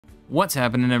What's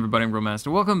happening, everybody? I'm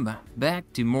Brewmaster. Welcome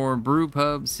back to more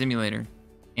Brewpub Simulator.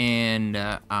 And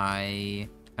I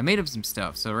made up some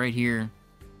stuff. So right here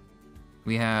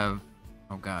we have,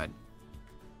 oh god.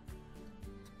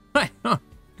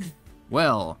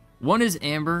 Well, one is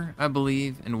amber, I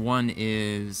believe, and one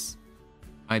is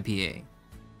IPA. I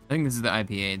think this is the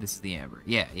IPA. This is the amber.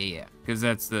 Yeah. Because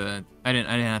that's the I didn't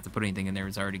have to put anything in there.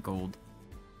 It's already gold.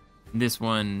 This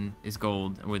one is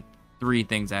gold with 3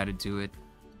 things added to it.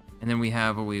 And then we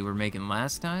have what we were making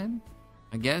last time,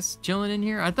 I guess, chilling in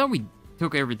here. I thought we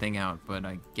took everything out, but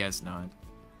I guess not.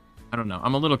 I don't know.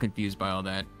 I'm a little confused by all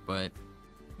that, but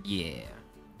yeah.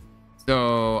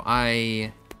 So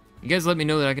you guys let me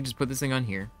know that I can just put this thing on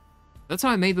here. That's how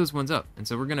I made those ones up. And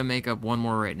so we're going to make up one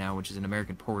more right now, which is an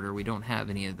American Porter. We don't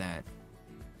have any of that.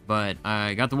 But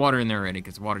I got the water in there already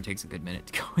because water takes a good minute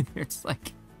to go in there. It's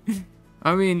like,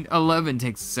 I mean, 11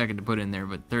 takes a second to put in there,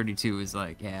 but 32 is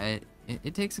like, yeah,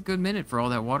 it takes a good minute for all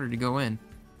that water to go in.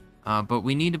 But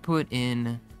we need to put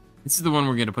in... This is the one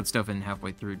we're going to put stuff in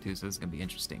halfway through, too, so it's going to be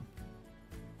interesting.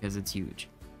 Because it's huge.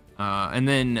 And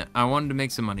then I wanted to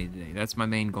make some money today. That's my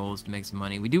main goal, is to make some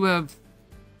money. We do have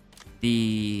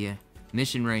the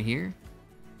mission right here.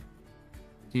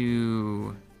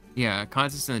 Yeah,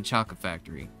 contest in the chocolate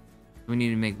factory. We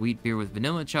need to make wheat beer with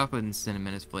vanilla, chocolate, and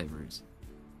cinnamon as flavors.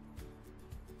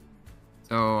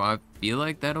 So I feel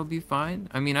like that'll be fine.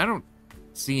 I mean, I don't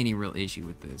see any real issue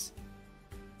with this.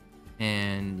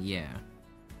 And yeah,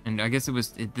 and I guess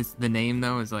the name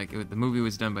though is like the movie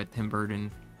was done by Tim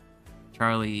Burton.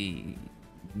 Charlie,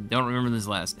 don't remember his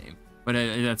last name, but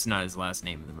that's not his last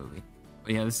name in the movie.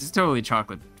 But yeah, this is totally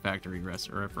Chocolate Factory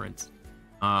reference.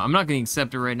 I'm not going to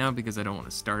accept it right now because I don't want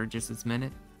to start it just this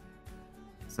minute.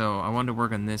 So I wanted to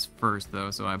work on this first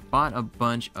though. So I bought a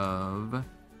bunch of.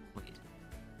 Wait.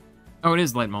 Oh, it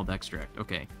is light malt extract.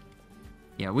 Okay.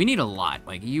 Yeah, we need a lot.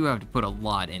 Like, you have to put a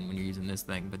lot in when you're using this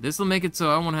thing. But this will make it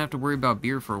so I won't have to worry about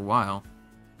beer for a while.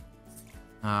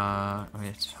 I mean,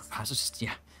 it's just,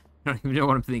 yeah. I don't even know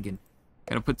what I'm thinking.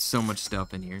 Gotta put so much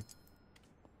stuff in here.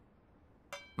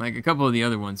 Like, a couple of the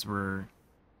other ones were...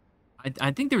 I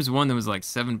think there was one that was like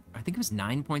 7... I think it was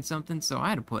 9 point something, so I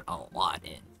had to put a lot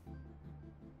in.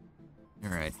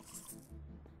 Alright.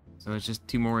 So it's just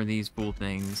 2 more of these full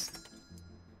things.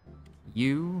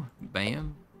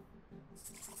 Bam.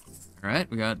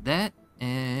 Alright, we got that,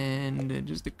 and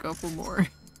just a couple more.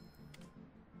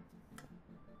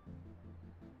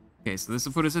 Okay, so this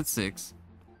will put us at 6.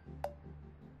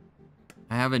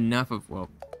 I have enough of, well...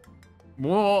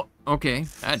 Whoa! Okay,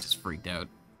 that just freaked out.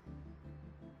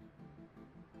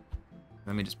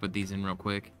 Let me just put these in real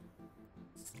quick.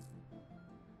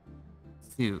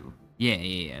 2.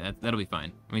 Yeah, that'll be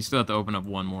fine. We still have to open up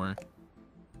one more.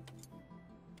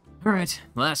 Alright,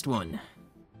 last one.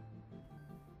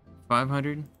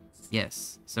 500?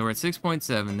 Yes. So we're at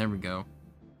 6.7. There we go.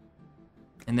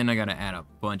 And then I gotta add a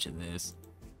bunch of this.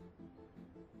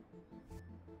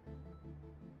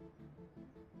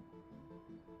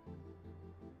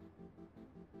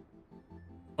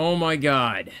 Oh my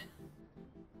god.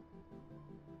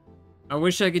 I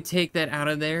wish I could take that out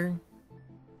of there.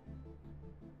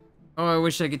 Oh, I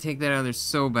wish I could take that out of there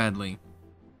so badly.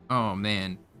 Oh,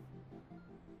 man.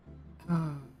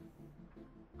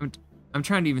 I'm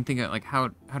trying to even think of like how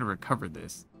to recover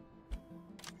this.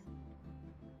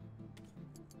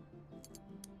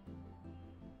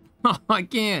 Oh, I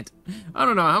can't. I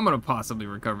don't know how I'm gonna possibly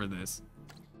recover this.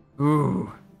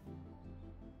 Ooh.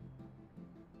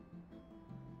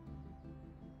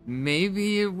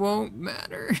 Maybe it won't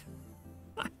matter.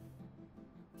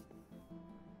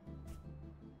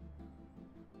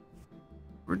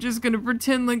 We're just gonna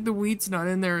pretend like the wheat's not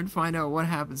in there and find out what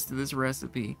happens to this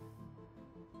recipe.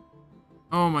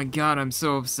 Oh my god, I'm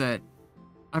so upset.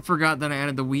 I forgot that I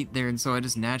added the wheat there, and so I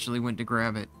just naturally went to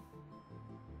grab it.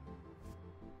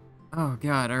 Oh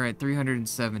god, alright,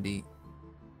 370.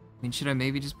 I mean, should I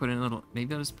maybe just put in a little...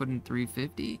 Maybe I'll just put in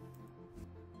 350?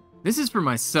 This is for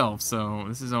myself, so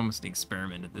this is almost an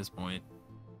experiment at this point.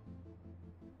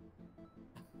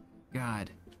 God.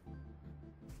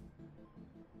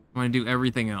 I'm gonna do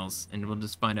everything else, and we'll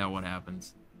just find out what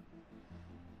happens.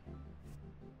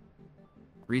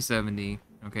 370.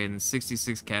 Okay, and then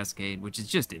 66 Cascade, which is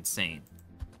just insane.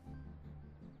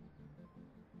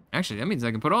 Actually, that means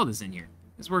I can put all this in here.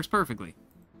 This works perfectly.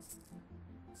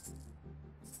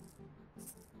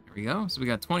 There we go. So we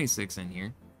got 26 in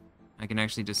here. I can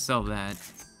actually just sell that.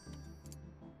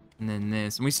 And then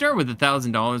this. And we start with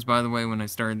 $1,000, by the way, when I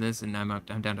started this, and I'm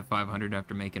down to 500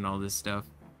 after making all this stuff.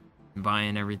 And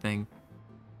buying everything.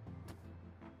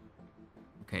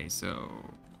 Okay, so...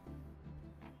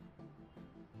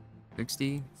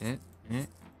 60.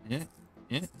 Yeah,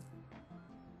 yeah.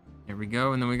 There we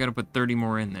go, and then we gotta put 30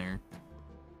 more in there.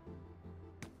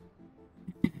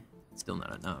 Still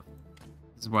not enough.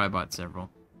 This is why I bought several.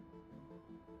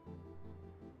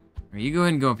 Alright, you go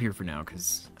ahead and go up here for now,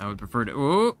 because I would prefer to...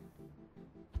 Oh!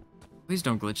 Please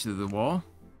don't glitch through the wall.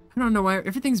 I don't know why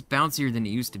everything's bouncier than it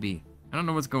used to be. I don't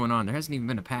know what's going on. There hasn't even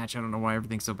been a patch. I don't know why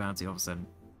everything's so bouncy all of a sudden.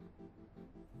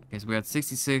 Okay, so we got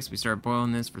 66. We start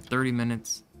boiling this for 30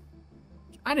 minutes.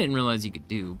 I didn't realize you could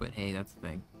do, but hey, that's the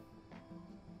thing.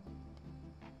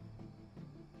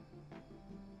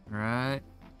 Alright.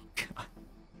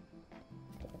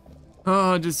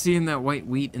 Oh, just seeing that white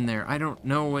wheat in there. I don't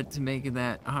know what to make of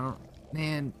that. I don't...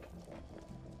 Man.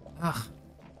 Ugh.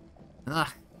 Ugh.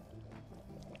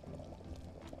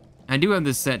 I do have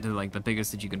this set to, like, the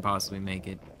biggest that you can possibly make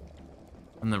it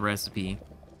on the recipe.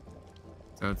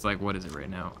 So it's like, what is it right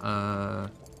now?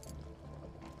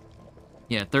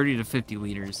 Yeah, 30 to 50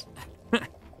 liters.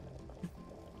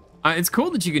 It's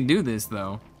cool that you can do this,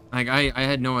 though. Like, I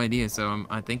had no idea, so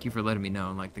I thank you for letting me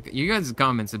know. Like, you guys'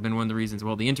 comments have been one of the reasons,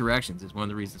 well, the interactions is one of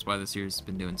the reasons why the series has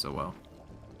been doing so well.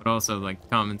 But also, like,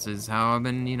 comments is how I've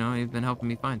been, you know, you've been helping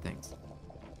me find things.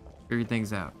 Figure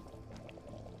things out.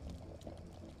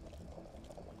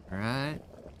 Alright.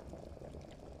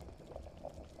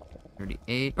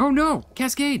 38. Oh no!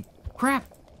 Cascade! Crap!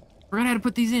 Forgot how to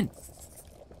put these in.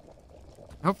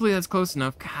 Hopefully that's close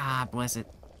enough. God bless it.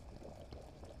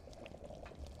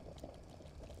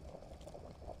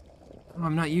 Oh,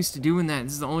 I'm not used to doing that.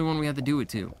 This is the only one we have to do it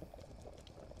to.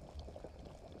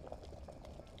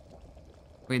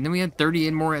 Wait, and then we had 30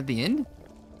 in more at the end?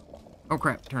 Oh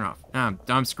crap, turn off.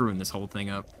 I'm screwing this whole thing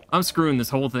up. I'm screwing this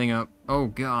whole thing up. Oh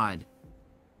god.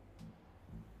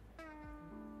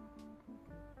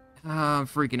 I'm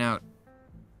freaking out.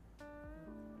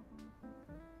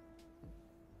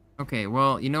 Okay,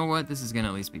 well, you know what? This is gonna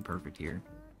at least be perfect here.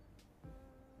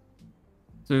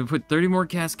 So we put 30 more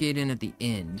Cascade in at the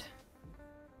end.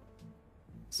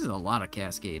 This is a lot of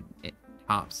Cascade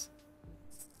hops.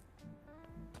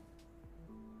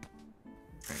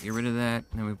 Alright, get rid of that.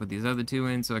 And then we put these other two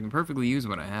in so I can perfectly use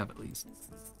what I have at least.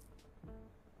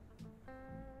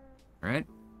 Alright?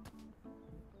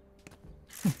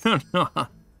 No.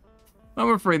 I'm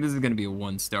afraid this is gonna be a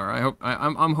 1-star.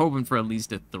 I'm hoping for at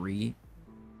least a 3.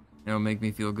 It'll make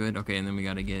me feel good. Okay, and then we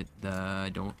gotta get I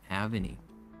don't have any.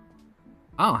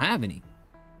 I don't have any.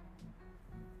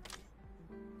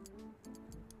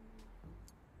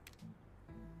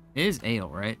 It is ale,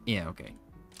 right? Yeah, okay.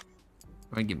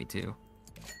 Go ahead and give me 2.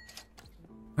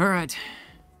 Alright.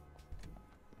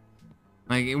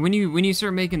 Like, when you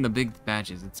start making the big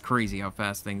batches, it's crazy how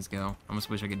fast things go. I almost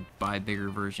wish I could buy bigger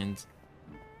versions.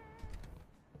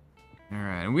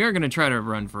 Alright, and we are going to try to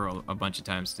run for a bunch of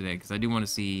times today, because I do want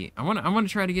to see... I want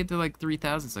to try to get to, like,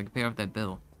 3,000 so I can pay off that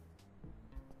bill.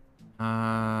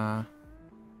 Yeah,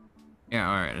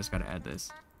 alright, I just got to add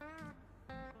this.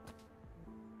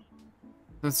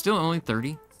 So it's still only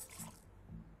 30.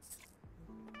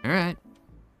 Alright.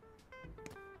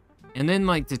 And then,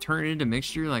 like, to turn it into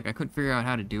mixture, like, I couldn't figure out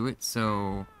how to do it,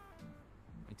 so...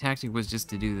 My tactic was just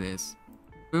to do this.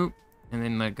 Boop, and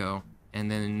then let go. And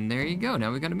then there you go.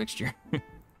 Now we got a mixture. If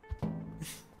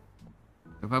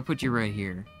I put you right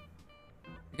here,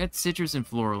 we got citrus and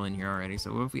floral in here already.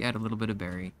 So what if we add a little bit of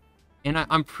berry? And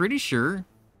I'm pretty sure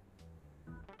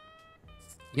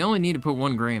you only need to put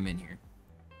 1 gram in here.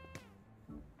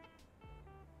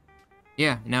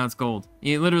 Yeah, now it's gold.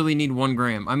 You literally need 1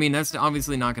 gram. I mean, that's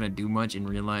obviously not going to do much in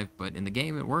real life, but in the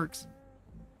game it works.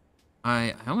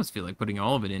 I almost feel like putting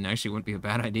all of it in actually wouldn't be a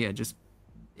bad idea. Just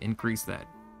increase that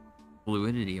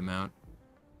fluidity amount.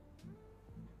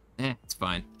 It's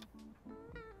fine.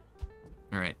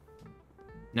 Alright.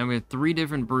 Now we have 3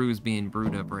 different brews being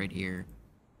brewed up right here.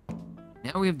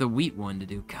 Now we have the wheat one to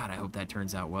do. God, I hope that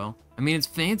turns out well. I mean, it's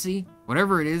fancy.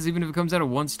 Whatever it is, even if it comes out of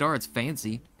 1 star, it's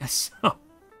fancy. So,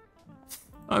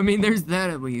 I mean, there's that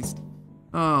at least.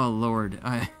 Oh, Lord.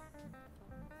 That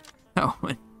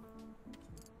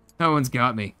one's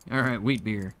got me. Alright, wheat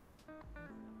beer.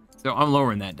 So I'm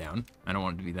lowering that down. I don't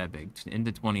want it to be that big.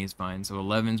 Into 20 is fine. So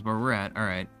 11's where we're at.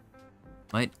 Alright.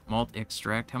 Light malt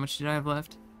extract. How much did I have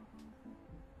left?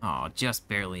 Oh, just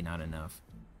barely not enough.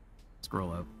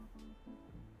 Scroll up.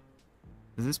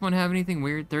 Does this one have anything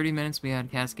weird? 30 minutes we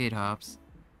had Cascade hops.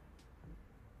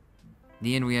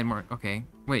 The end we had more... Okay.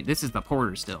 Wait, this is the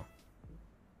porter still.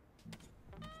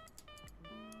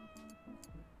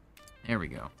 There we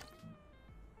go.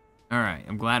 Alright,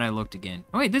 I'm glad I looked again.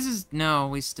 Oh wait, this is... No,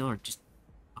 we still are just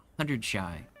 100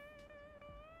 shy.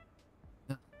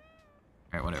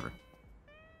 Alright, whatever.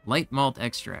 Light malt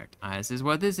extract. This is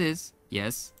what this is.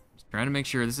 Yes. Trying to make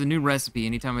sure. This is a new recipe.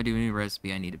 Anytime I do a new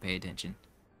recipe, I need to pay attention.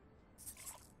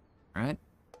 Alright.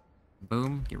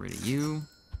 Boom. Get rid of you.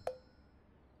 I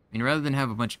mean, rather than have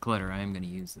a bunch of clutter, I am going to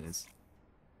use this.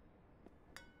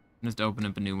 Just open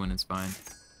up a new one, it's fine.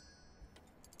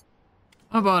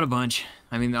 I bought a bunch.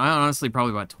 I mean, I honestly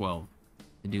probably bought 12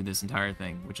 to do this entire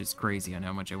thing, which is crazy on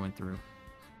how much I went through.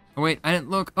 Oh, wait, I didn't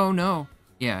look. Oh, no.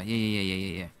 Yeah.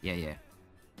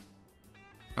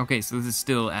 Okay, so this is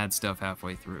still add stuff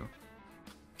halfway through.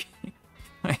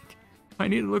 Like, I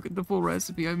need to look at the full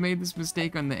recipe. I made this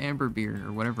mistake on the amber beer,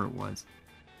 or whatever it was.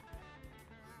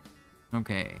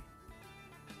 Okay.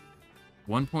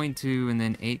 1.2 and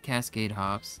then 8 Cascade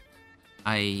hops.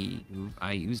 I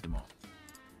used them all.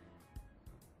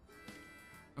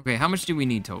 Okay, how much do we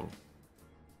need total?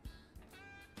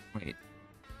 Wait. It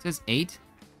says 8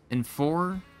 and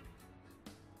 4.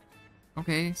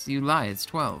 Okay, so you lie. It's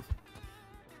 12.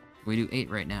 We do 8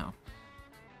 right now.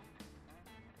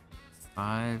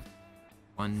 5,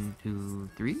 1, 2,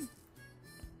 3.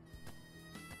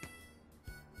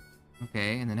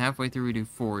 Okay, and then halfway through we do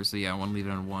 4, so yeah, I want to leave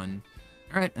it on 1.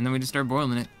 Alright, and then we just start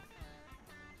boiling it.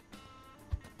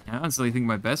 I honestly think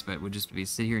my best bet would just be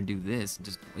sit here and do this and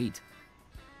just wait.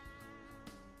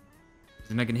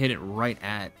 Then I can hit it right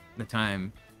at the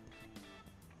time.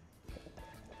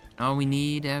 All we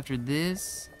need after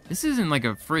this... This isn't like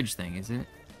a fridge thing, is it?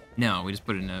 No, we just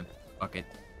put it in a bucket.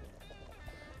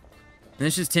 And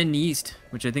it's just 10 yeast,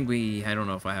 which I think I don't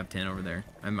know if I have 10 over there.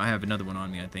 I have another one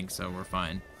on me, I think, so we're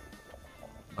fine.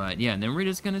 But yeah, and then we're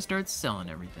just gonna start selling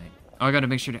everything. Oh, I gotta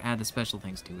make sure to add the special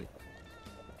things to it.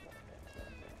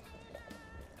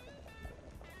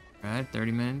 Alright,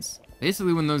 30 minutes.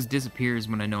 Basically, when those disappears,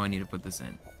 when I know I need to put this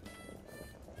in.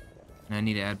 And I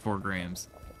need to add 4 grams.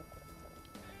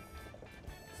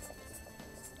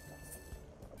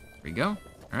 There we go.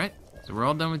 Alright, so we're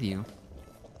all done with you.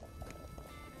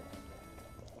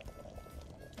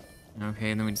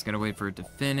 Okay, and then we just gotta wait for it to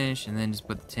finish, and then just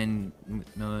put the 10...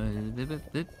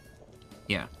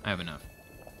 Yeah, I have enough.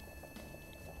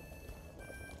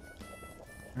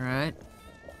 Alright.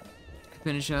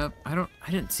 Finish up. I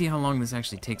didn't see how long this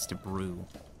actually takes to brew.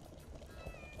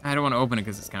 I don't want to open it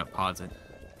because it's kind of pause it.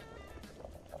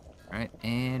 Alright,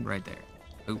 and right there.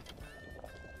 Oop.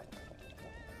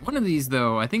 One of these,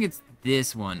 though, I think it's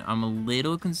this one, I'm a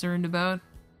little concerned about.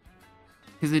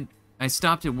 Because I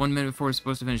stopped at 1 minute before it's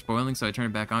supposed to finish boiling, so I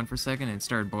turned it back on for a second and it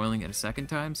started boiling at a second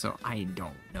time, so I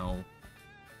don't know.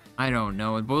 I don't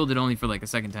know. It boiled it only for like a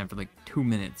second time for like 2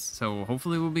 minutes, so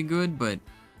hopefully we'll be good, but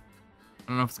I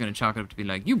don't know if it's going to chalk it up to be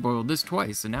like, you boiled this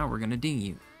twice, and now we're going to ding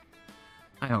you.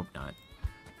 I hope not.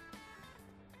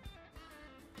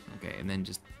 Okay, and then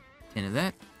just 10 of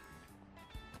that.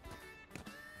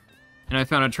 And I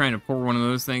found out trying to pour one of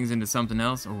those things into something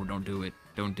else. Oh, don't do it.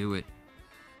 Don't do it.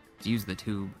 Just use the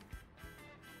tube.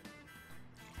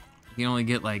 You can only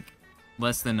get like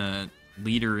less than a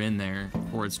liter in there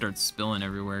before it starts spilling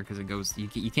everywhere because it goes.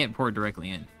 You can't pour it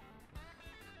directly in.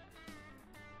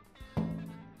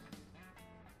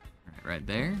 Right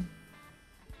there.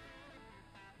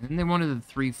 And then they wanted the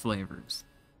 3 flavors.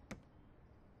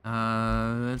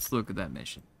 Let's look at that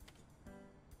mission.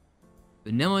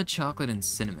 Vanilla, chocolate, and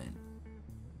cinnamon.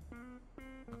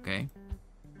 Okay.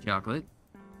 Chocolate.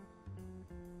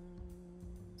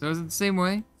 So is it the same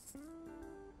way?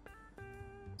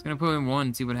 Just gonna put in 1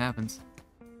 and see what happens.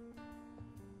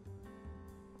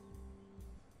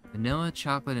 Vanilla,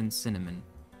 chocolate, and cinnamon.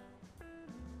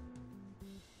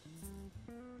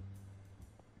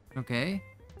 Okay.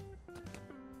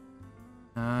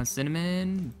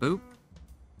 Cinnamon, boop.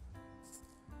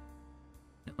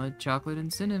 Vanilla, chocolate,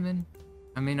 and cinnamon.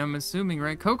 I mean, I'm assuming,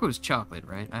 right? Cocoa's chocolate,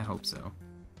 right? I hope so.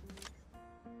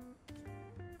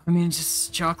 I mean, it's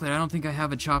just chocolate. I don't think I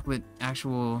have a chocolate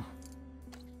actual...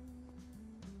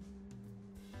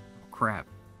 Oh, crap.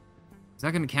 Is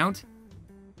that gonna count?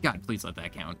 God, please let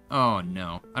that count. Oh,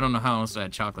 no. I don't know how else I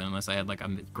had chocolate unless I had, like, a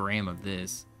gram of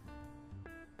this.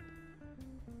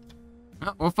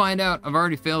 Oh, we'll find out. I've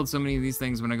already failed so many of these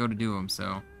things when I go to do them,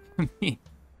 so...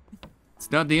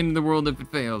 It's not the end of the world if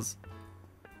it fails.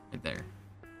 Right there.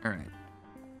 Alright.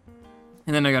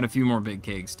 And then I got a few more big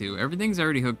kegs, too. Everything's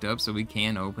already hooked up, so we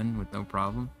can open with no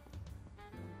problem.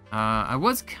 I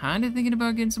was kind of thinking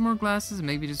about getting some more glasses and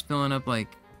maybe just filling up,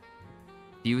 like,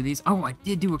 a few of these. Oh, I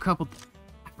did do a couple...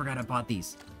 I forgot I bought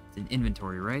these. It's in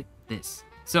inventory, right? This.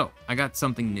 So, I got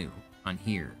something new on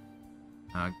here.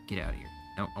 Get out of here.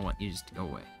 No, I want you just to go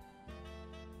away.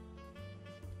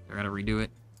 I gotta redo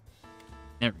it.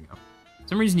 There we go. For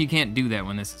some reason you can't do that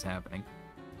when this is happening.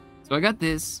 So I got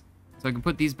this, so I can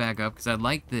put these back up, because I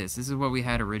like this. This is what we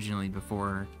had originally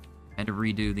before I had to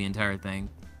redo the entire thing.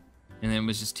 And then it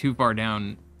was just too far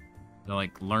down the,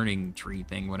 like, learning tree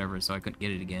thing, whatever, so I couldn't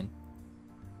get it again.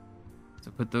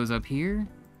 So put those up here.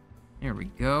 There we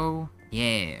go.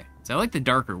 Yeah. So I like the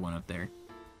darker one up there.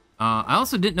 I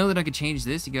also didn't know that I could change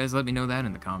this. You guys let me know that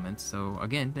in the comments. So,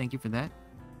 again, thank you for that.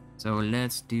 So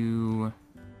let's do...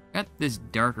 Got this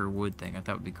darker wood thing I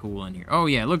thought would be cool in here. Oh,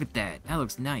 yeah, look at that. That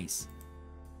looks nice.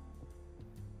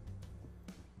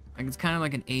 Like, it's kind of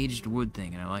like an aged wood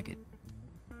thing, and I like it.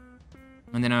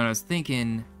 And then I was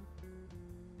thinking...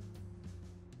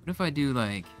 What if I do,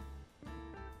 like...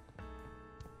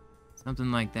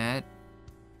 something like that?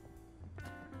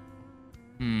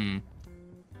 And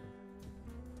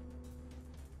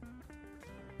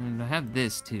I have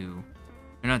this, too.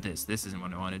 Or not this. This isn't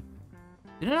what I wanted.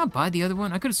 Did I not buy the other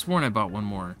one? I could have sworn I bought one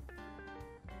more.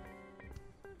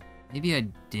 Maybe I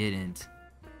didn't.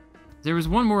 There was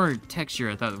one more texture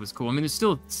I thought that was cool. I mean, there's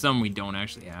still some we don't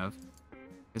actually have.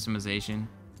 Customization.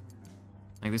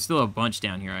 Like, there's still a bunch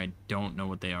down here. I don't know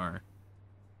what they are.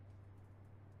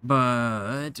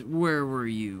 But, where were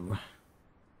you?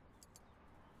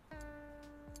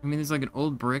 I mean, there's like an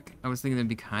old brick. I was thinking that'd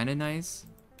be kind of nice.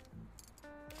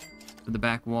 For the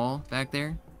back wall back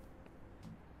there.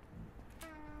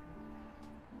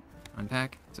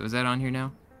 Unpack. So is that on here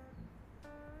now?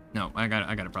 No, I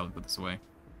gotta probably put this away.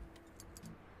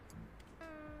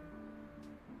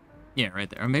 Yeah, right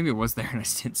there. Or maybe it was there and I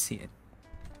just didn't see it.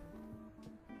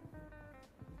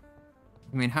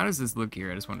 I mean, how does this look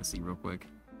here? I just want to see real quick.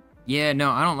 Yeah, no,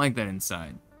 I don't like that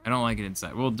inside. I don't like it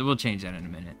inside. We'll change that in a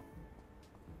minute.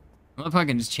 I love how I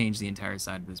can just change the entire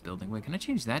side of this building. Wait, can I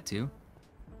change that too?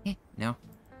 No.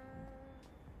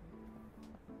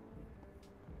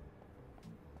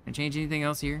 Can I change anything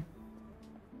else here?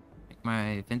 Like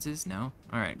my fences? No?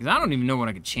 Alright, because I don't even know what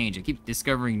I could change. I keep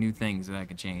discovering new things that I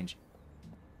can change.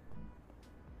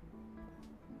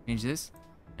 Change this?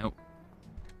 Nope.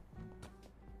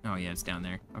 Oh yeah, it's down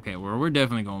there. Okay, well, we're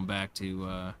definitely going back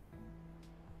to,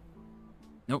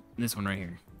 Nope, this one right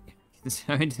here.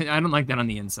 I don't like that on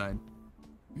the inside.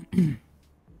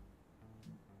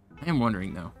 I am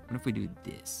wondering, though, what if we do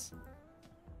this?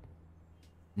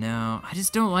 No, I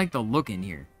just don't like the look in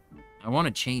here. I want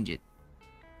to change it.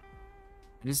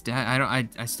 I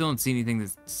still don't see anything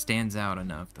that stands out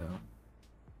enough, though.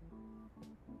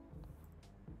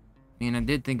 I mean, I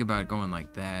did think about going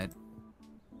like that.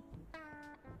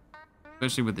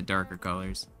 Especially with the darker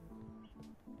colors.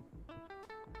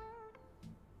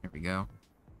 There we go.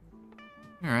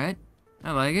 Alright.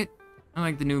 I like it. I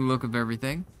like the new look of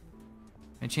everything.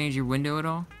 Can I change your window at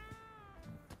all?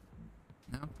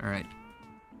 No? Alright.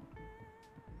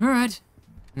 Alright.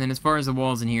 And then as far as the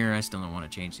walls in here, I still don't want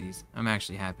to change these. I'm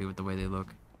actually happy with the way they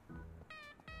look.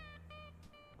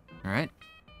 Alright.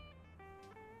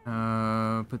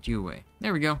 Put you away.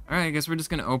 There we go. Alright, I guess we're just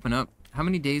gonna open up. How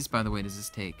many days, by the way, does this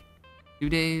take? 2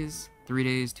 days, 3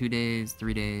 days, 2 days,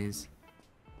 3 days,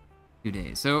 2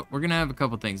 days. So we're gonna have a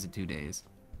couple things in 2 days.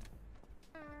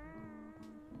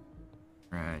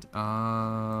 Right.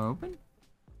 Open?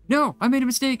 No, I made a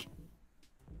mistake.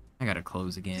 I gotta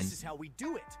close again. This is how we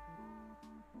do it.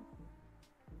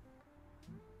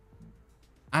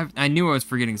 I knew I was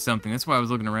forgetting something. That's why I was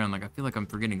looking around like I feel like I'm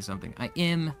forgetting something. I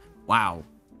am. Wow.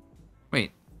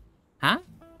 Wait. Huh?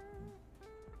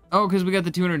 Oh, because we got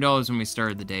the $200 when we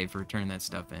started the day for turning that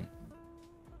stuff in.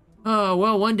 Oh,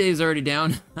 well, one day is already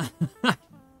down.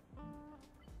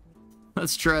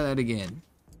 Let's try that again.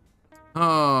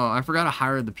 Oh, I forgot to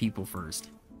hire the people first.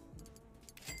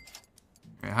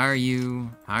 All right, hire you.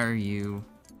 Hire you.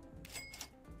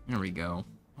 There we go.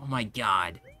 Oh my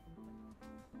god.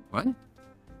 What?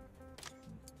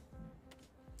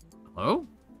 Hello?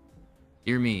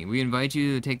 Dear me, we invite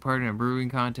you to take part in a brewing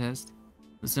contest.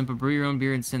 Simply brew your own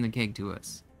beer and send the keg to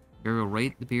us. We will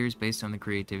rate the beers based on the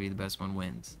creativity. The best one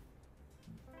wins.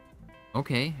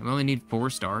 Okay, we only need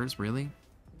 4 stars, really?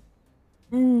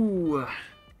 Ooh.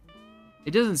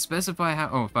 It doesn't specify how...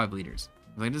 Oh, 5 liters.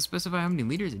 Like, does it specify how many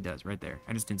liters? It does, right there.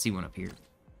 I just didn't see one up here.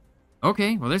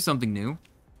 Okay, well, there's something new.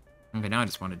 Okay, now I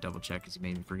just want to double check because you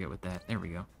made me forget with that. There we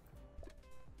go.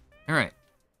 Alright.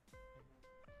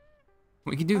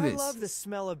 We can do this. I love the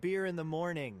smell of beer in the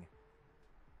morning.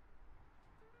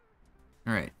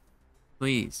 Alright.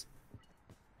 Please.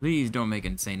 Please don't make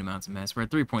insane amounts of mess. We're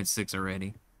at 3.6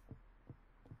 already.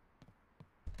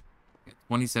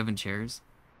 27 chairs.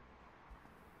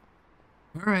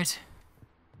 Alright.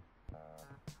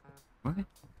 What?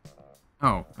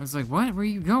 Oh, I was like, what? Where are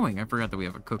you going? I forgot that we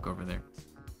have a cook over there.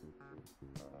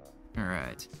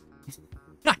 Alright.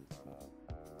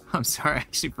 I'm sorry, I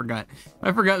actually forgot.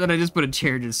 I forgot that I just put a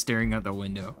chair just staring out the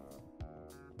window.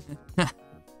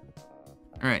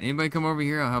 Alright, anybody come over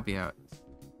here? I'll help you out.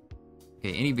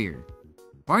 Okay, any beer.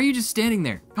 Why are you just standing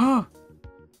there? Oh!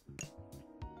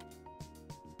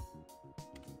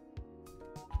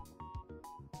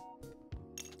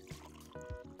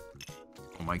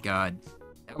 Oh my god.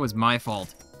 That was my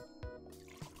fault.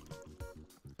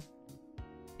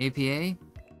 APA?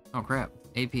 Oh crap.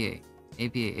 APA.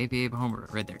 APA Homer,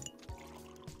 right there.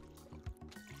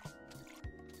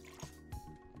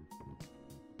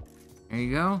 There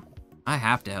you go. I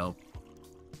have to help.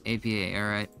 APA,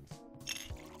 alright.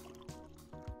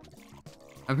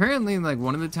 Apparently, like,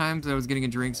 one of the times I was getting a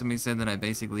drink, somebody said that I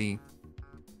basically...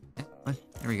 What?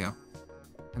 There we go.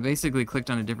 I basically clicked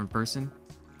on a different person.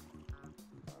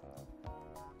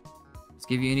 Let's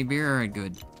give you any beer? Alright,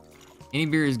 good. Any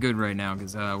beer is good right now,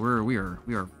 because we are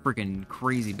freaking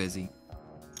crazy busy.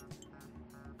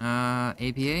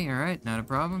 APA, alright, not a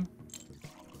problem.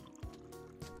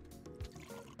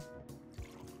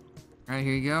 Alright,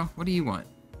 here you go. What do you want?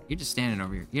 You're just standing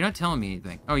over here. You're not telling me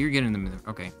anything. Oh, you're getting them.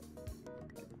 Okay.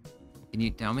 Can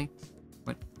you tell me?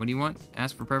 What do you want?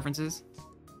 Ask for preferences?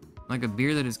 Like a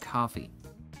beer that is coffee.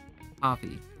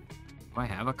 Coffee. Do I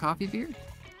have a coffee beer?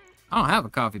 I don't have a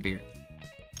coffee beer.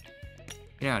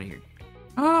 Get out of here.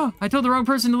 Oh, I told the wrong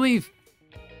person to leave.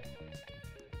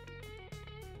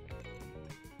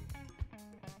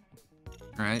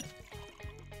 Alright.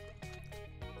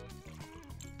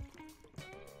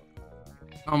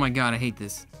 Oh my god, I hate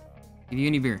this. Give you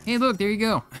any beer. Hey, look, there you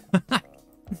go.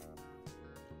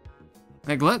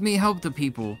 Like, let me help the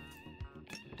people.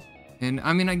 And,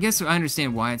 I mean, I guess I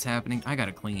understand why it's happening. I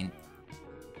gotta clean.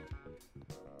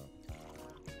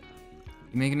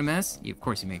 You making a mess? Yeah, of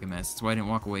course you make a mess. That's why I didn't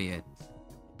walk away yet.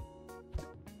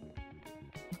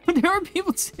 There are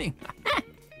people sitting.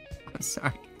 I'm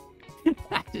sorry.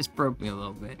 That just broke me a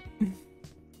little bit.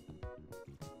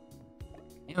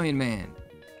 Alien man.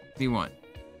 What do you want?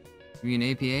 Give you an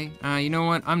APA? You know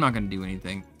what? I'm not gonna do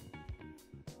anything.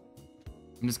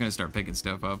 I'm just gonna start picking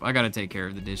stuff up. I gotta take care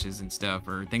of the dishes and stuff,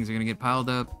 or things are gonna get piled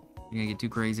up. You're gonna get too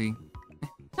crazy.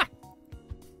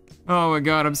 Oh my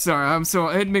god, I'm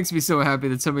sorry. It makes me so happy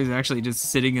that somebody's actually just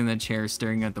sitting in the chair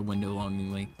staring at the window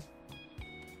longingly.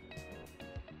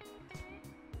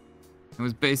 It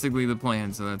was basically the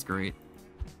plan, so that's great.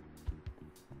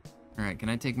 Alright, can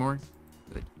I take more?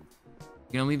 Good.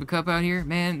 You gonna leave a cup out here?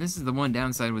 Man, this is the one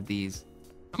downside with these.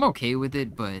 I'm okay with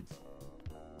it, but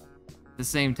at the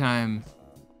same time,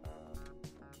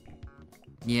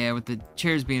 yeah, with the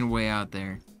chairs being way out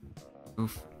there.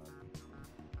 Oof.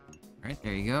 Alright,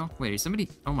 there you go. Wait, is somebody...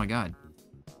 Oh my god.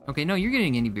 Okay, no, you're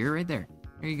getting any beer right there.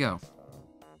 There you go.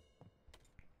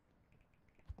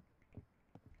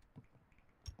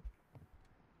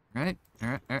 Alright,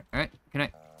 alright. Can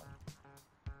I...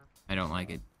 I don't like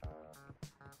it.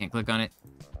 Can't click on it.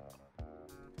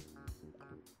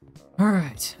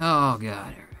 Alright. Oh god.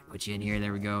 Alright, put you in here.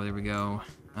 There we go, there we go.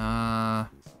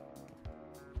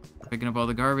 Picking up all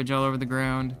the garbage all over the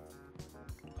ground.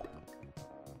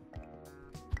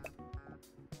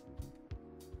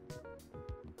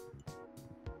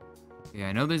 Yeah,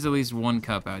 I know there's at least one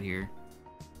cup out here.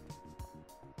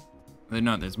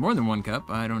 No, there's more than one cup.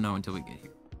 I don't know until we get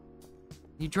here.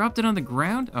 You dropped it on the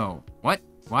ground? Oh, what?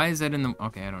 Why is that in the...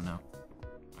 Okay, I don't know.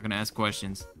 I'm not gonna ask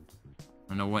questions. I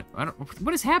don't know what...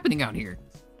 What is happening out here?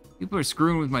 People are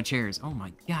screwing with my chairs. Oh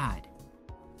my god.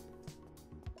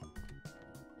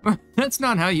 That's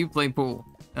not how you play pool.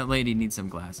 That lady needs some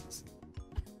glasses.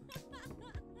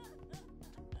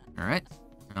 Alright.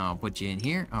 I'll put you in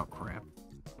here. Oh, crap.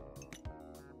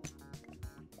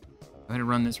 Go ahead and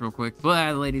run this real quick.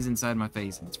 Blah, the lady's inside my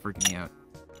face and it's freaking me out.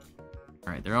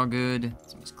 Alright, they're all good.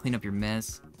 So just clean up your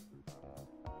mess.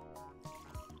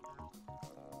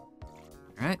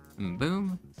 Alright,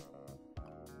 boom.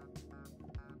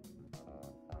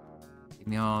 Give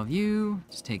me all of you.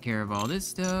 Just take care of all this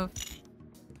stuff.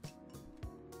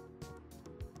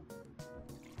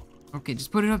 Okay,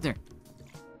 just put it up there.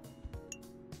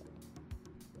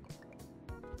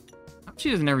 I hope she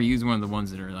doesn't ever use one of the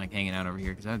ones that are like hanging out over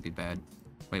here, because that would be bad.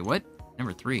 Wait, what?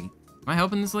 Number 3. Am I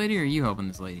helping this lady, or are you helping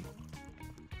this lady?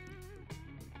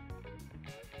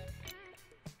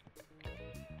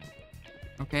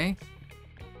 Okay.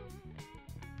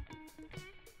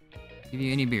 Give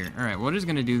you any beer. Alright, we're just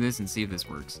gonna do this and see if this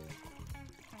works.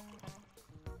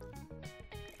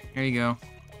 There you go.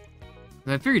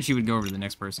 I figured she would go over to the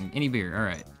next person. Any beer,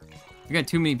 alright. We got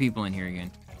too many people in here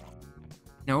again.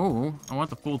 No, I want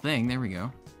the full thing. There we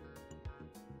go.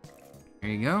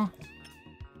 There you go.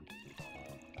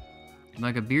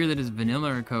 Like a beer that is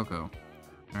vanilla or cocoa.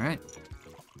 Alright.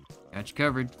 Got you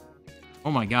covered.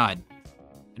 Oh my god.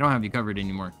 I don't have you covered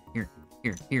anymore.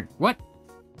 Here. What?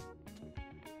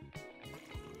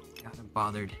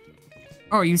 bothered.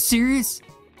 Oh, are you serious?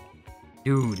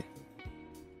 Dude.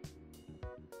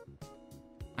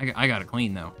 I gotta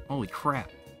clean, though. Holy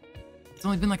crap. It's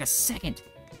only been like a second.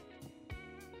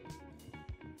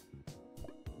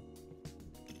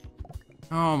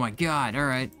 Oh my god,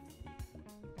 alright.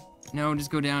 No, just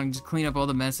go down and just clean up all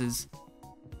the messes.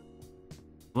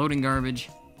 Floating garbage.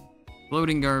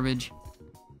 Floating garbage.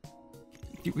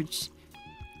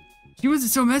 She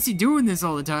wasn't so messy doing this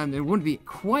all the time. It wouldn't be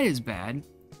quite as bad.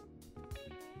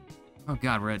 Oh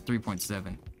god, we're at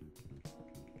 3.7.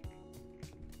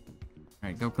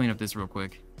 Alright, go clean up this real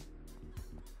quick.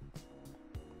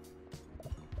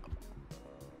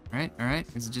 Alright, alright.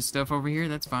 Is it just stuff over here?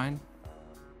 That's fine.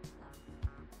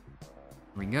 Here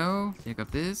we go. Pick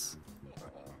up this.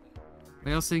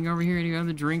 What else sitting over here? Any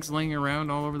other drinks laying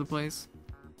around all over the place?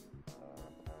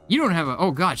 You don't have a...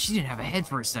 Oh god, she didn't have a head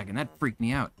for a second. That freaked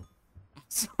me out.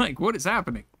 It's like, what is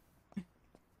happening?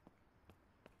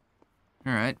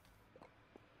 Alright.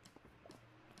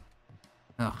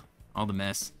 Ugh, all the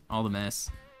mess. All the mess.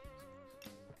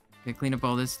 Okay, clean up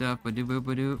all this stuff. Ba-doo,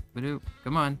 ba-doo, ba-doo.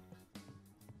 Come on.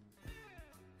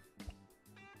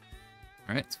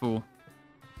 Alright, it's full.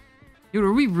 Dude,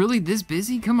 are we really this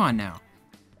busy? Come on now.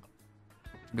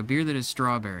 Like a beer that is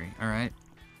strawberry. Alright.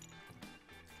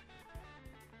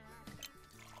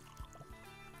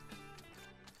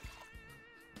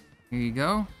 Here you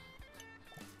go.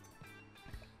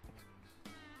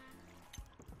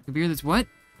 A beer that's what?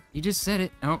 You just said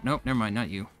it. Oh, nope, never mind, not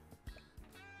you.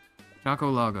 Choco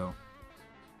Lago.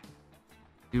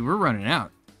 Dude, we're running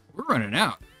out. We're running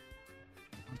out.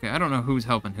 Okay, I don't know who's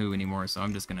helping who anymore, so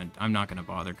I'm not gonna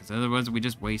bother, because otherwise we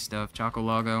just waste stuff. Choco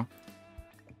Lago.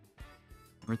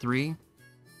 Number 3.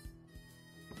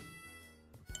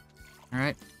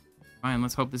 Alright. Fine,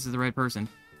 let's hope this is the right person.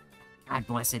 God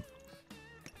bless it.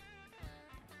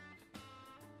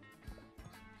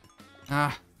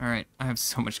 Ah, alright. I have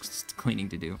so much cleaning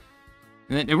to do.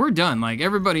 And then we're done. Like,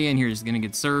 everybody in here is gonna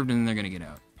get served, and then they're gonna get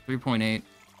out. 3.8.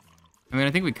 I mean,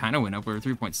 I think we kind of went up. We were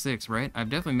 3.6, right? I've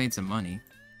definitely made some money.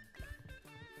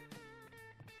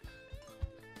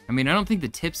 I mean, I don't think the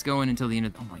tips go in until the end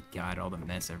of... Oh my god, all the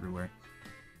mess everywhere.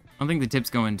 I don't think the tips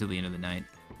go in until the end of the night.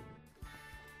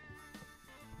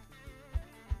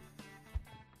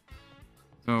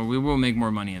 So we will make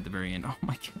more money at the very end. Oh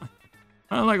my god.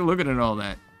 I don't like looking at all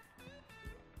that.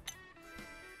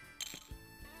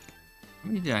 How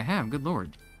many did I have? Good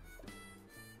lord.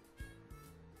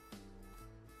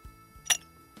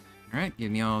 Alright,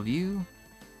 give me all of you.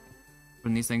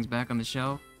 Putting these things back on the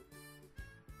shelf.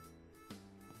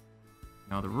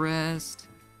 And all the rest.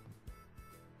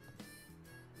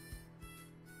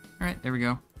 Alright, there we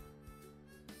go.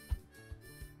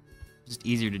 Just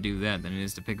easier to do that than it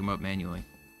is to pick them up manually.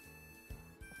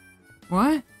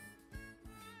 What?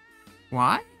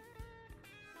 Why?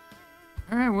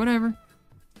 Alright, whatever.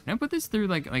 Can I put this through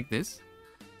like this?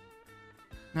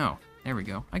 No. There we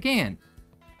go. I can.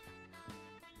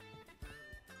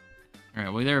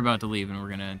 Alright, well, they're about to leave,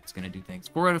 and it's gonna do things.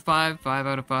 4 out of 5, 5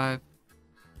 out of 5.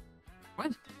 What?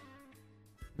 Isn't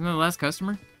that the last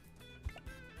customer?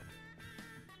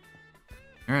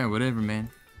 Alright, whatever, man.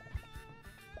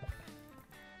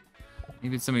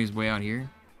 Maybe it's somebody who's way out here.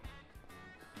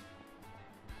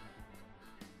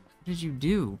 What did you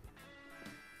do?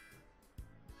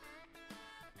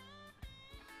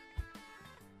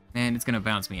 Man, it's gonna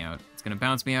bounce me out. It's gonna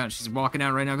bounce me out. She's walking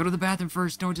out right now. Go to the bathroom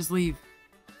first. Don't just leave.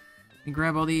 And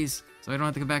grab all these, so I don't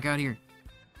have to come back out here.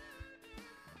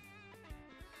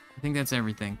 I think that's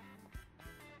everything.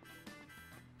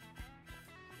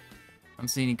 I don't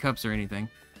see any cups or anything.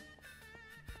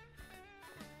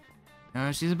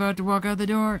 She's about to walk out the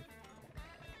door.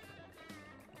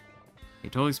 Okay,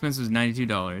 total expense was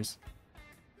 $92.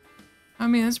 I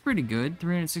mean, that's pretty good.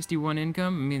 361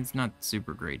 income. I mean, it's not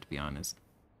super great, to be honest.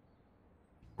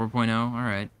 4.0,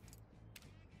 alright.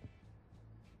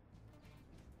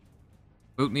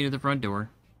 Boot me to the front door.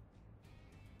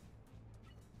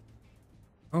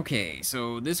 Okay,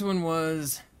 so this one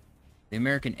was the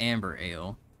American Amber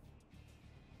Ale.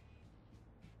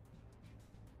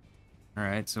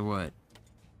 Alright, so what?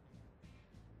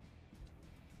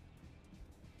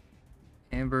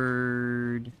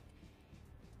 Ambered...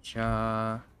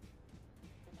 Cha...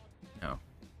 No.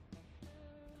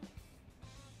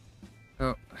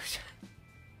 Oh.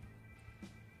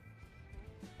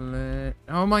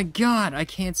 Oh my god, I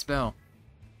can't spell.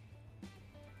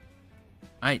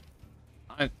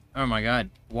 Oh my god,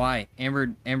 why?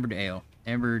 Ambered ale.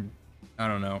 Ambered, I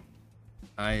don't know.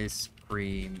 Ice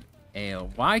cream ale.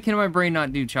 Why can my brain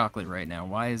not do chocolate right now?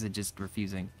 Why is it just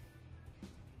refusing?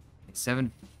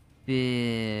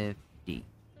 750.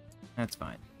 That's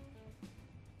fine.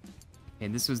 Okay,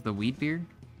 this was the wheat beer.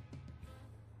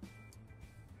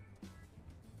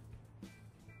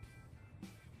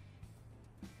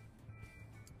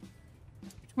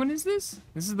 Which one is this?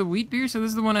 This is the wheat beer, so this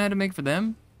is the one I had to make for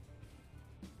them?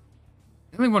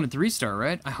 They only wanted 3-star,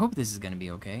 right? I hope this is gonna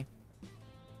be okay.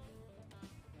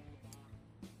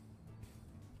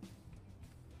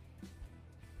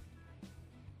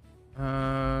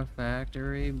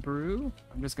 Factory brew.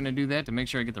 I'm just gonna do that to make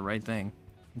sure I get the right thing.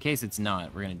 In case it's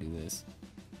not, we're gonna do this.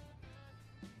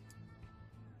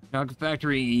 Chocolate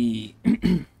factory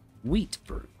wheat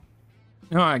brew.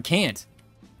 No, I can't.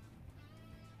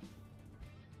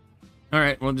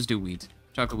 Alright, we'll just do wheat.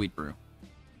 Chocolate wheat brew.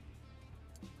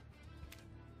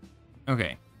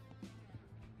 Okay.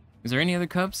 Is there any other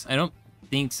cups? I don't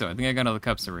think so. I think I got all the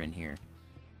cups that were in here.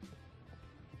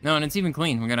 No, and it's even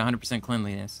clean. We got 100%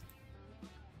 cleanliness.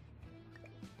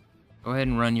 Go ahead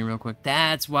and run you real quick.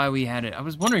 That's why we had it. I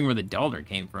was wondering where the dollar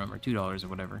came from, or $2 or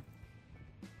whatever.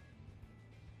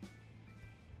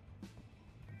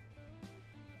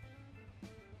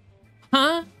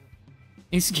 Huh?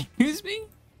 Excuse me?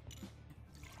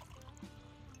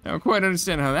 I don't quite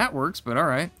understand how that works, but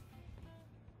alright.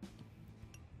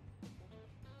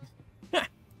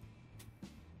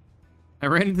 I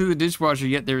ran into the dishwasher,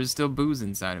 yet there is still booze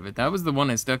inside of it. That was the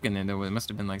one I stuck in there, though. It must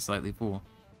have been, like, slightly full.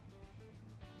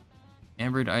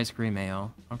 Ambered ice cream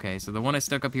ale. Okay, so the one I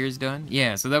stuck up here is done?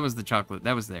 Yeah, so that was the chocolate.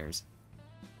 That was theirs.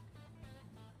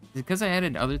 Because I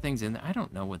added other things in there? I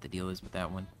don't know what the deal is with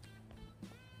that one.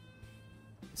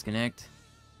 Disconnect.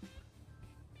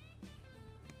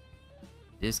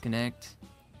 Disconnect.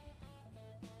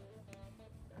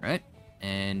 Alright.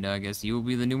 And I guess you will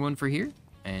be the new one for here.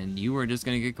 And you are just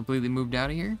going to get completely moved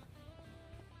out of here.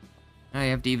 I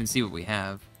have to even see what we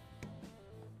have.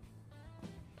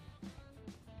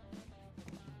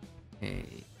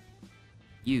 Okay.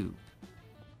 You.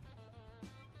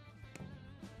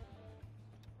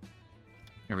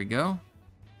 There we go.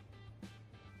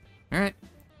 Alright.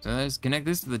 So let's connect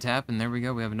this to the tap, and there we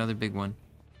go. We have another big one.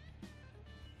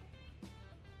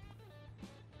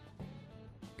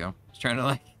 Go. Just trying to,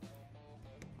 like...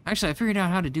 Actually, I figured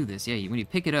out how to do this. Yeah, when you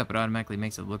pick it up, it automatically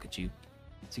makes it look at you.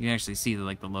 So you can actually see the,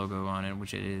 like, the logo on it,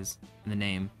 which it is, and the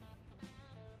name.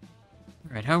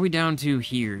 Alright, how are we down to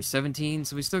here? 17,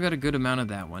 so we still got a good amount of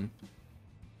that one.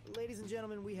 Ladies and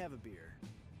gentlemen, we have a beer.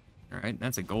 Alright,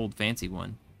 that's a gold fancy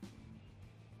one.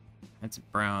 That's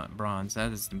bronze.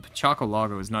 That is, the Choco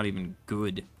Lago is not even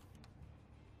good.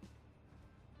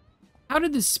 How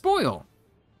did this spoil?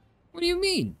 What do you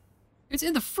mean? It's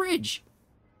in the fridge.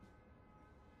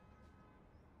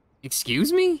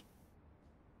 Excuse me?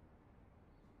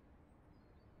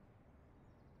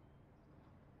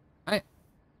 I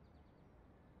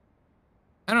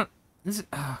don't... This is...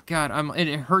 Oh, God.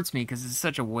 It hurts me because it's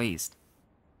such a waste.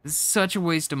 This is such a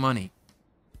waste of money.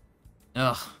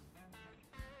 Ugh.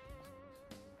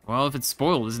 Well, if it's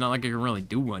spoiled, it's not like I can really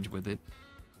do much with it.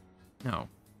 No.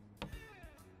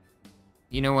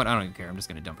 You know what? I don't even care. I'm just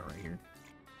going to dump it right here.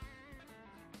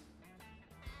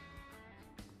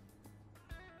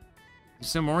 There's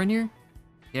some more in here?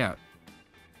 Yeah.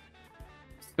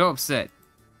 So upset.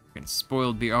 Freaking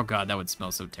spoiled beer. Oh, God, that would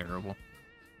smell so terrible.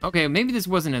 Okay, maybe this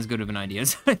wasn't as good of an idea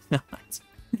as I thought.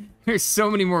 There's so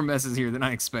many more messes here than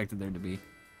I expected there to be.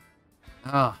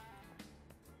 Ugh.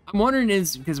 I'm wondering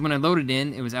is because when I loaded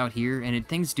in, it was out here, and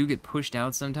things do get pushed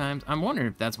out sometimes. I'm wondering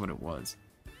if that's what it was.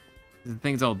 The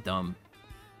thing's all dumb.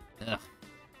 Ugh.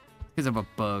 Because of a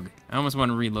bug. I almost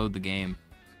want to reload the game.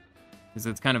 Because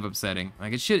it's kind of upsetting.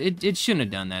 Like, it shouldn't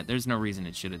have done that. There's no reason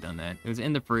it should have done that. It was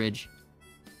in the fridge.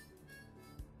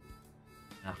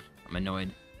 Ugh, I'm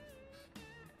annoyed.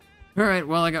 Alright,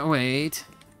 well, I got... Wait.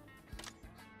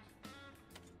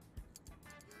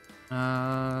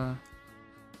 Yeah,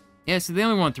 so they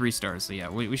only want 3 stars, so yeah,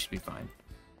 we should be fine.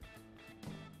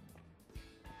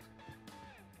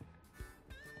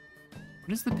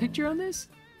 What is the picture on this?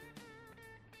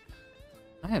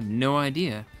 I have no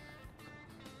idea.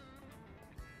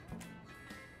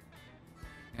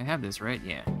 I have this, right?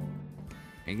 Yeah.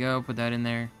 There you go, put that in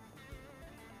there.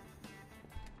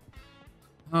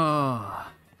 Oh.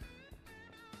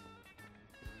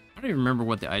 I don't even remember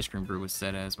what the ice cream brew was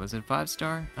set as. Was it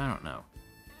 5-star? I don't know.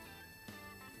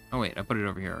 Oh wait, I put it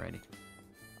over here already.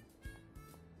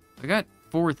 I got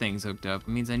 4 things hooked up. It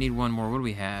means I need one more. What do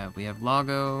we have? We have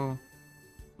Lago,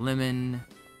 Lemon,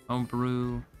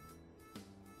 Homebrew.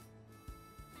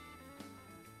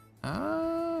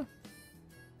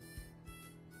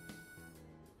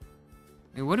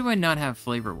 Wait, what do I not have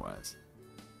flavor-wise?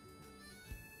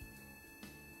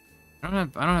 I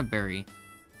don't have berry.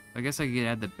 I guess I could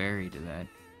add the berry to that.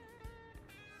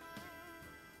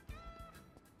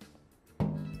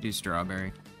 Do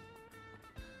strawberry.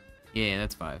 Yeah,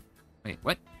 that's 5. Wait,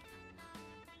 what?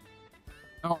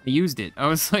 Oh, I used it. I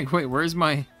was like, wait, where's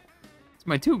my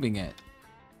tubing at?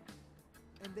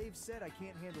 And they've said I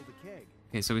can't handle the keg.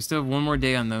 Okay, so we still have one more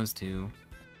day on those two.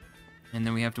 And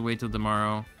then we have to wait till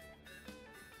tomorrow.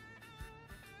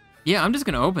 Yeah, I'm just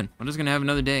gonna open. I'm just gonna have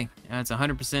another day. It's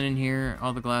 100% in here.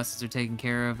 All the glasses are taken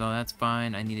care of. Oh, that's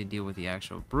fine. I need to deal with the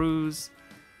actual brews.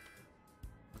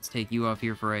 Let's take you off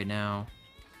here for right now.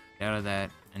 Get out of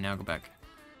that, and now go back.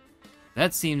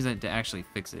 That seems to actually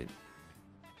fix it.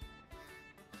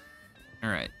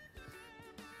 Alright.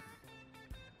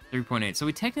 3.8. So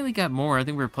we technically got more. I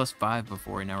think we were +5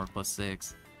 before, and now we're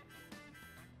 +6.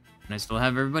 And I still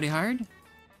have everybody hired?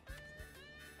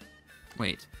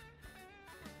 Wait.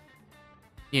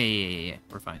 Yeah.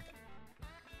 We're fine.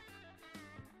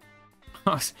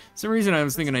 Oh, for some reason I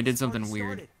was thinking I did something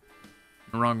weird. In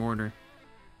the wrong order.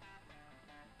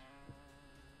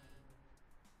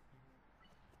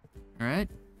 Alright.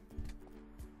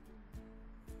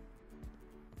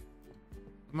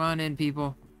 Come on in,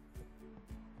 people.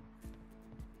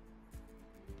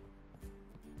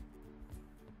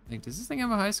 Like, does this thing have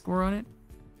a high score on it?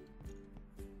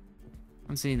 I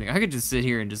don't see anything. I could just sit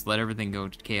here and just let everything go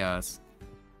to chaos.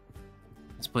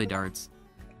 Let's play darts.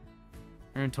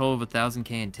 Earn a total of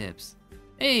 1,000K in tips.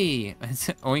 Hey! It's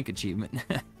an Oink achievement.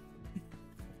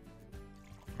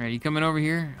 Alright, you coming over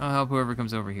here? I'll help whoever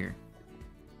comes over here.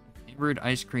 Ambered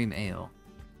ice cream ale.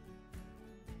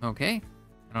 Okay.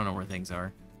 I don't know where things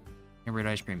are. Ambered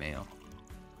ice cream ale.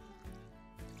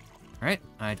 Alright,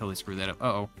 I totally screwed that up.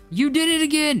 Uh-oh. You did it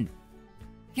again!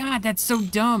 God, that's so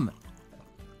dumb!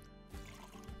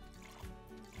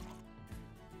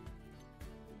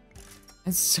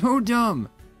 That's so dumb!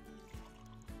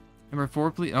 Number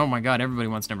 4, please. Oh my god, everybody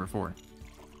wants number 4.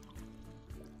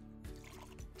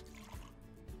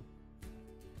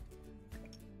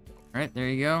 Alright, there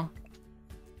you go.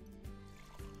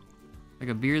 Like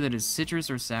a beer that is citrus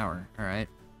or sour. Alright.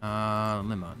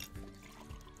 Lemon.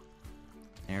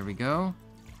 There we go.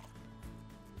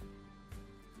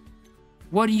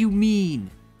 What do you mean?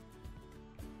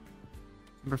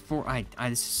 Number 4.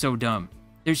 This is so dumb.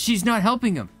 She's not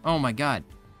helping him. Oh my god.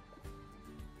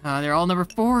 They're all number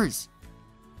 4s.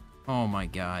 Oh my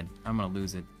god. I'm gonna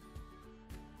lose it.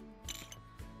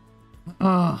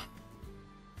 Oh.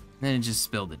 Then it just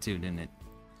spilled it too, didn't it?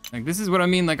 Like, this is what I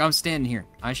mean. Like, I'm standing here.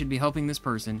 I should be helping this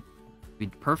person. Be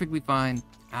perfectly fine.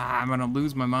 I'm gonna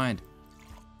lose my mind.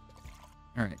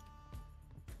 Alright.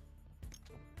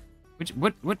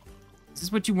 What? Is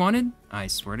this what you wanted? I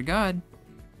swear to God.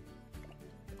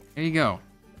 There you go.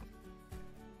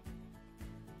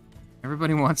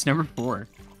 Everybody wants number 4.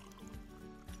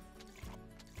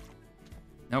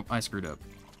 Nope, I screwed up.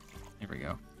 There we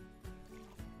go.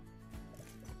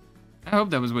 I hope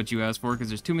that was what you asked for, because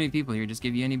there's too many people here. Just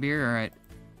give you any beer? Alright.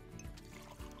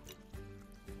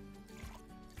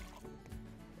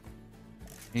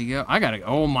 There you go. I gotta...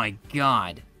 Oh my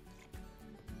god.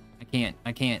 I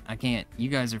can't. You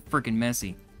guys are freaking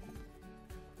messy.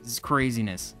 This is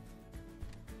craziness.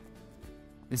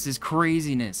 This is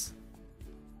craziness.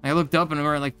 I looked up and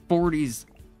we're at like 40s.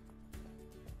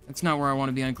 That's not where I want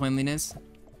to be on cleanliness.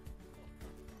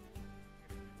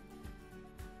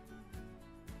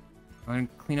 I'm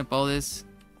gonna clean up all this.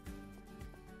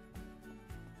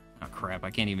 Oh crap, I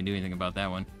can't even do anything about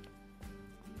that one.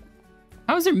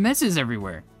 How is there messes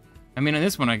everywhere? I mean, on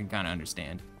this one I can kind of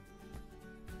understand.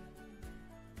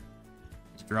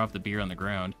 Just drop the beer on the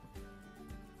ground.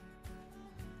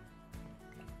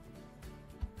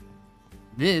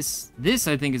 This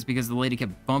I think is because the lady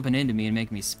kept bumping into me and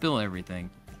making me spill everything.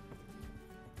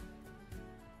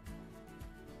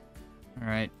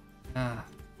 Alright. Alright.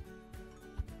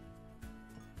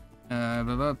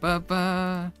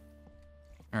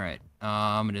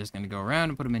 I'm just gonna go around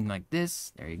and put them in like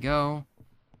this. There you go.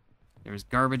 There's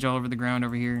garbage all over the ground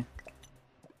over here.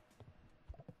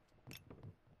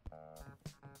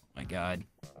 My god.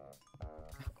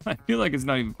 I feel like it's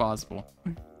not even possible.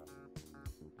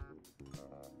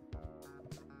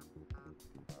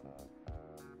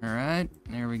 Alright,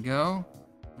 there we go.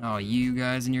 Oh, you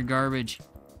guys and your garbage.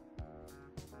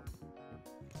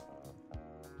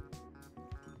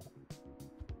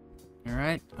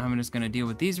 Alright, I'm just gonna deal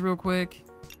with these real quick.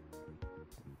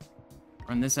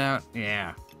 Run this out.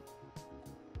 Yeah.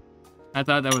 I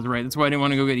thought that was right. That's why I didn't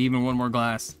want to go get even one more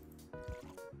glass.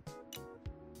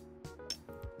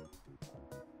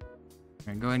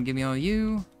 Alright, go ahead and give me all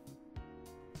you.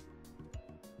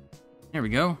 There we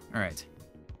go. Alright.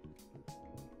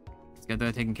 Let's get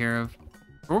that taken care of.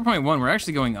 4.1, we're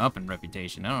actually going up in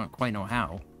reputation. I don't quite know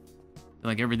how. I feel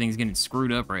like everything's getting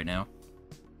screwed up right now.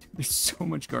 There's so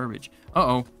much garbage.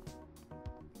 Uh-oh.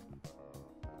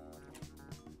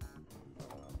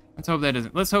 Let's hope that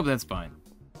doesn't... Let's hope that's fine.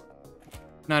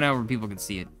 Not out where people can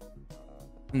see it.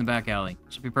 In the back alley.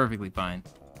 Should be perfectly fine.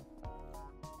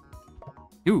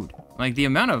 Dude, like, the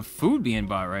amount of food being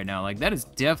bought right now, like, that is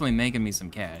definitely making me some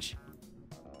cash.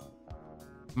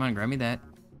 Come on, grab me that.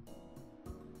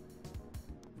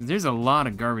 There's a lot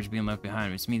of garbage being left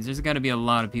behind, which means there's got to be a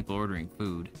lot of people ordering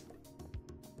food.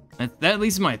 That at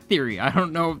least is my theory. I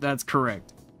don't know if that's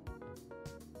correct.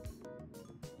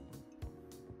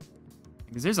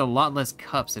 Because there's a lot less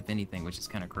cups, if anything, which is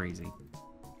kind of crazy.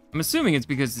 I'm assuming it's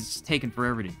because it's just taking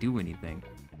forever to do anything.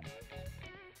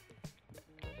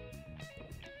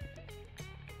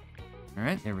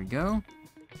 Alright, there we go.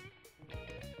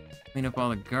 Clean up all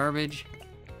the garbage.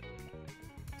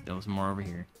 Still some more over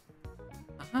here.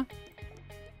 Uh-huh.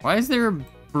 Why is there a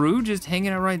brew just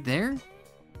hanging out right there?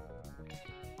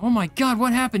 Oh my god,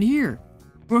 what happened here?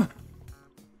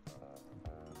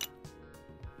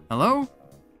 Hello?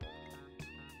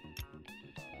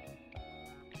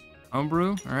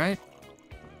 Homebrew, alright.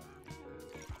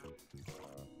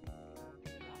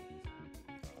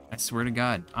 I swear to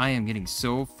God, I am getting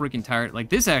so freaking tired. Like,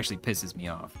 this actually pisses me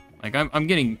off. Like, I'm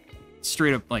getting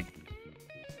straight up, like...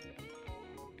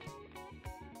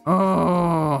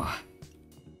 Oh...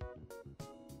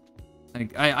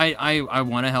 Like, I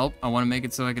want to help. I want to make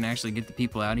it so I can actually get the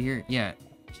people out of here. Yeah.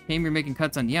 Shame you're making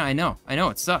cuts on... Yeah, I know. I know,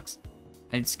 it sucks.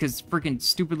 It's because freaking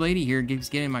stupid lady here keeps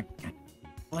getting in my... God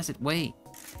blessed way.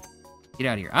 Get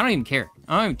out of here. I don't even care.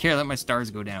 I don't even care. Let my stars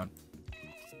go down.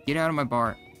 Get out of my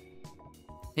bar.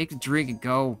 Take a drink and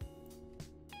go.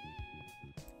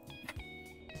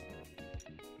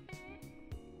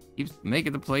 Keeps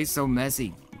making the place so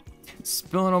messy.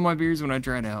 Spilling all my beers when I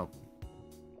try to help.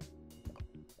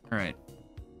 Alright.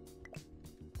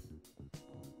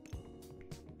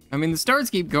 I mean, the stars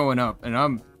keep going up,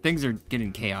 and things are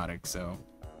getting chaotic, so...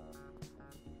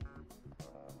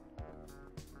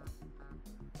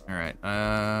 Alright,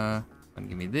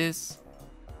 give me this.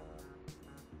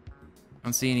 I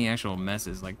don't see any actual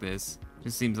messes like this.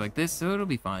 Just seems like this, so it'll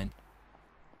be fine.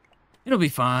 It'll be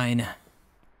fine.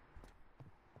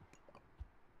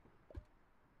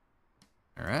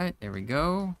 Alright, there we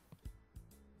go.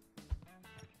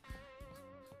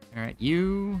 Alright,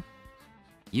 you.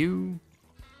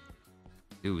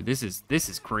 Dude, this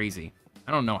is crazy.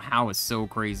 I don't know how it's so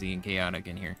crazy and chaotic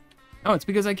in here. Oh, it's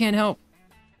because I can't help.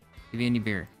 Give you any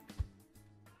beer.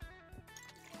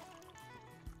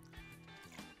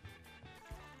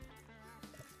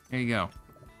 There you go.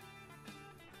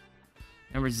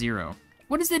 Number 0.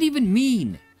 What does that even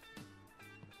mean?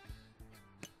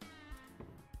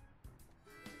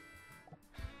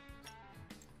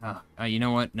 You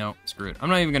know what? No, screw it. I'm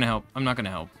not even gonna help. I'm not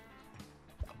gonna help.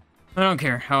 I don't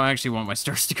care how I actually want my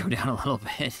stars to go down a little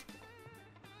bit.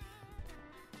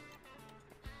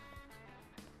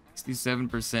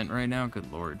 67% right now?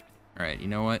 Good lord. Alright, you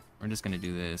know what? We're just gonna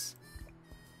do this.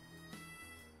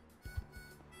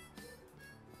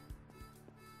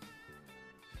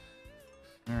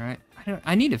 Alright.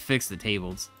 I need to fix the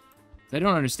tables. I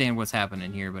don't understand what's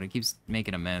happening here, but it keeps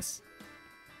making a mess.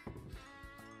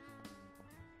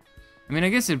 I mean, I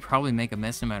guess it'd probably make a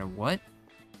mess no matter what.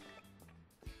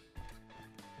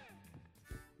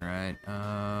 Alright,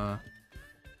 I'm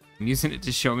using it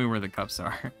to show me where the cups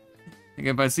are. Like,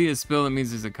 if I see a spill, it means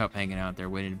there's a cup hanging out there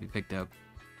waiting to be picked up.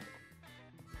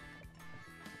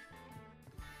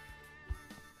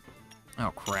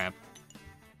 Oh, crap.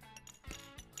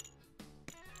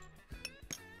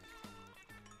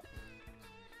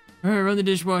 Alright, run the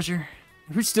dishwasher.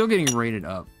 We're still getting rated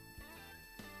up.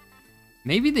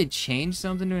 Maybe they changed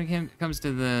something when it comes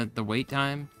to the wait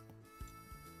time.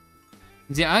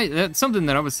 See, that's something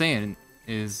that I was saying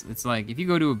is, it's like, if you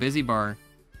go to a busy bar,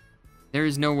 there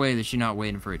is no way that you're not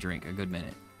waiting for a drink a good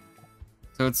minute.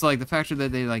 So it's like, the factor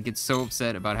that they, like, get so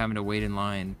upset about having to wait in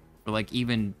line for, like,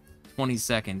 even 20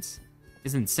 seconds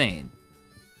is insane.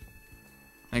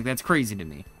 Like, that's crazy to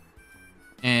me.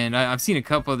 And I've seen a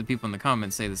couple other people in the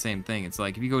comments say the same thing. It's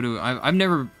like, if you go to... I've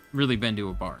never really been to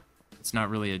a bar. It's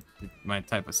not really my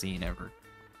type of scene ever.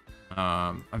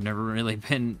 I've never really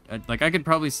been... Like, I could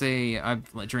probably say I've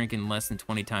drinking less than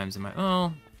 20 times in my...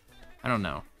 Oh, I don't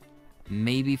know.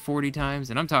 Maybe 40 times.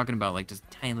 And I'm talking about, like, just a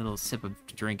tiny little sip of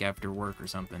drink after work or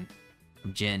something.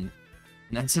 Of gin.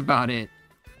 And that's about it.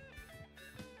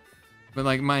 But,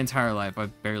 like, my entire life,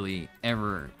 I've barely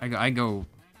ever... I go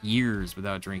years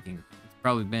without drinking.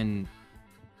 Probably been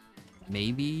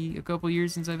maybe a couple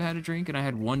years since I've had a drink, and I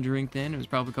had one drink then. It was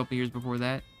probably a couple years before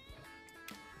that.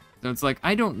 So it's like,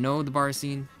 I don't know the bar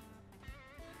scene.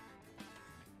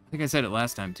 think I said it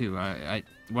last time too.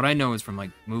 What I know is from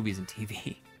like movies and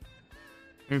TV.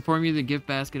 I inform you the gift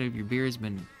basket of your beer has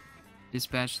been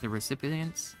dispatched to the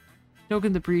recipients.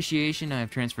 Token appreciation, I have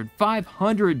transferred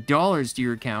 $500 to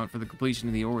your account for the completion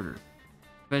of the order.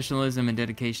 Professionalism and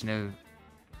dedication have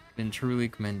been truly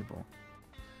commendable.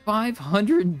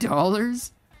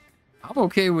 $500? I'm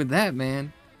okay with that,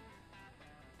 man.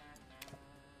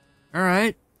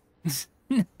 Alright.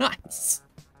 Nice.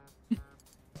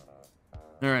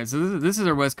 Alright, so this is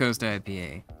our West Coast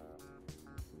IPA.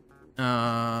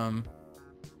 I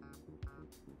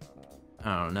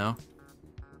don't know.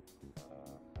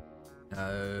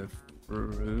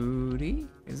 Fruity?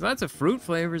 There's lots of fruit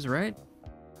flavors, right?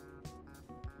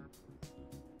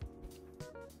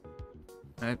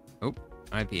 Oh,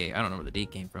 IPA. I don't know where the D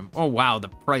came from. Oh, wow, the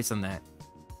price on that.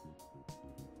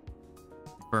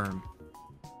 Firm.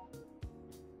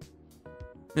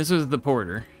 This was the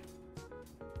porter.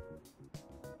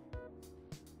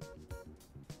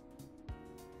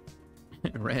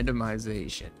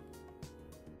 Randomization.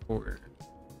 Porter.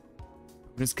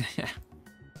 I'm just gonna...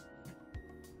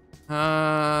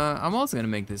 I'm also gonna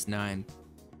make this 9.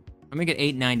 I'll make it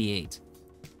 8.98.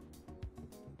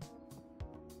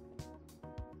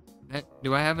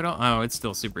 Do I have it all? Oh, it's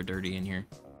still super dirty in here.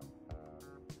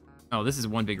 Oh, this is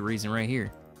one big reason right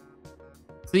here.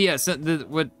 So yeah, so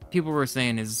what people were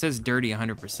saying is it says dirty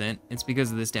 100%. It's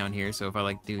because of this down here. So if I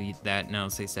like do that, now it'll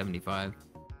say 75.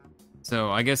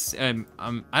 So I guess I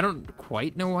don't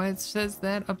quite know why it says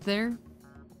that up there.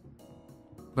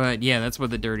 But yeah, that's what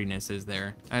the dirtiness is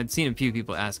there. I'd seen a few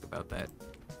people ask about that.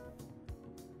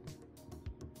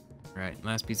 All right,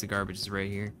 last piece of garbage is right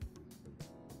here.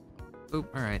 Oop,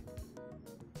 all right.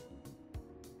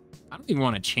 I don't even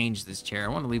want to change this chair. I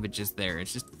want to leave it just there.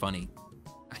 It's just funny.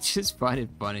 I just find it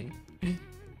funny.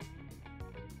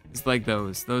 It's like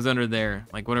those under there.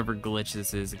 Like whatever glitch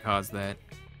this is that caused that.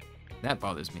 That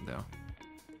bothers me though.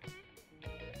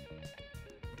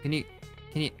 Can you,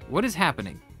 what is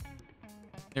happening?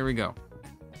 There we go.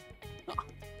 All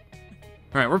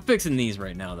right, we're fixing these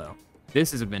right now though.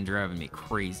 This has been driving me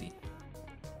crazy.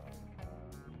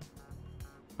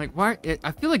 Like why,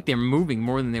 I feel like they're moving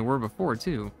more than they were before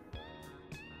too.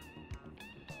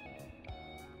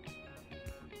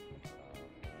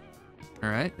 All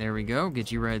right, there we go.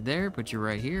 Get you right there, put you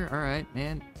right here. All right,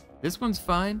 man. This one's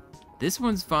fine. This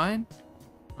one's fine.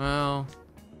 Well,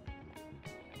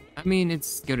 I mean,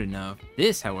 it's good enough.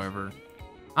 This, however,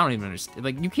 I don't even understand.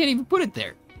 Like, you can't even put it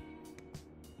there.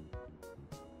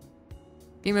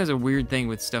 Game has a weird thing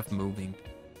with stuff moving.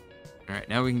 All right,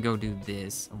 now we can go do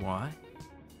this. Why?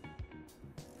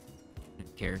 I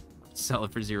don't care. Sell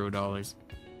it for $0.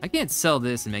 I can't sell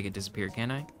this and make it disappear,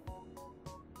 can I?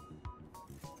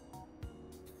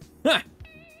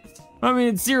 I mean,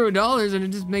 it's $0 and it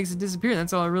just makes it disappear.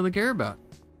 That's all I really care about.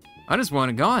 I just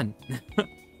want it gone.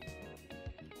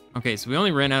 Okay, so we only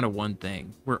ran out of one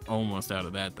thing. We're almost out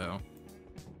of that, though.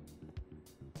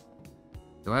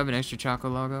 Do I have an extra Choco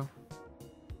logo?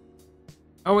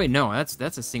 Oh, wait, no.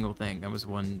 That's a single thing. That was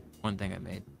one thing I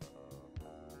made.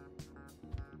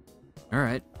 All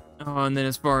right. Oh, and then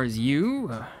as far as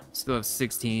you, still have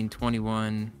 16,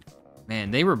 21.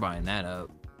 Man, they were buying that up.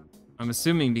 I'm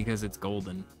assuming because it's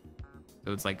golden.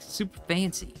 So it's like super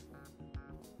fancy.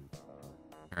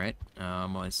 All right,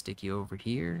 I'm gonna stick you over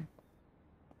here.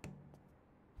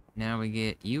 Now we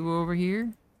get you over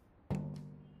here.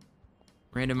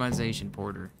 Randomization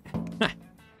porter. All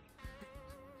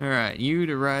right, you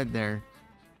to ride there.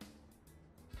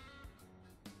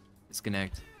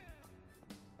 Disconnect.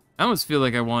 I almost feel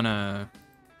like I wanna...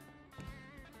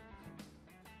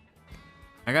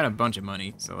 I got a bunch of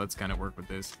money, so let's kind of work with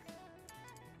this.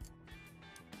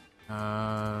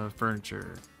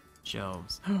 Furniture.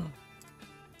 Shelves.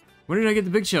 When did I get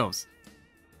the big shelves?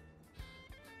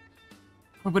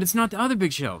 Oh, but it's not the other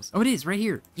big shelves. Oh, it is, right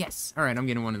here. Yes. Alright, I'm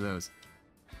getting one of those.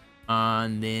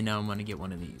 And then I'm gonna get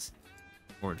one of these.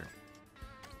 Order.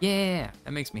 Yeah,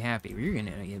 that makes me happy. You're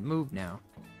gonna get moved now.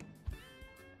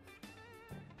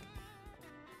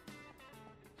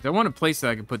 I want a place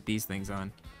that I can put these things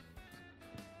on.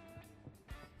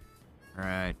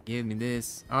 Alright, give me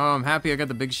this. Oh, I'm happy I got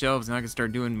the big shelves. Now I can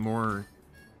start doing more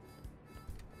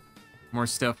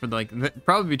stuff for like...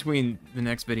 Probably between the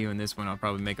next video and this one, I'll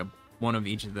probably make one of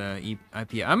each of the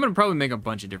IPA. I'm going to probably make a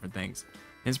bunch of different things.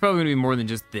 And it's probably going to be more than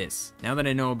just this. Now that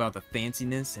I know about the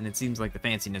fanciness, and it seems like the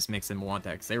fanciness makes them want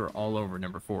that, because they were all over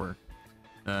number 4.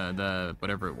 The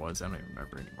whatever it was, I don't even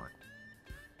remember anymore.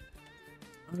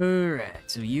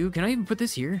 Alright, so you... Can I even put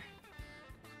this here?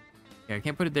 Yeah, I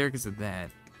can't put it there because of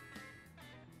that.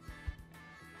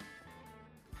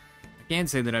 I can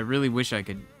say that I really wish I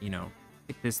could, you know,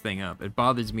 pick this thing up. It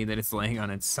bothers me that it's laying on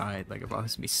its side. Like, it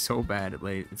bothers me so bad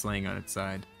it's laying on its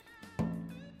side.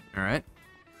 Alright.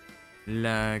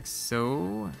 Like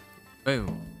so.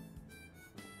 Boom.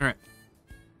 Alright.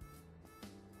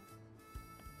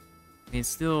 It's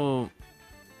still...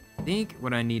 I think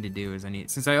what I need to do is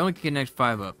since I only can connect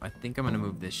 5 up, I think I'm going to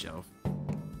move this shelf.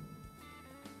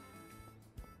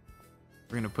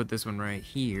 We're going to put this one right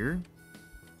here.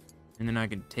 And then I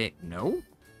can take... No?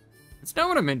 That's not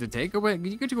what I meant to take. Go back.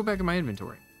 You get to go back in my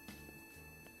inventory.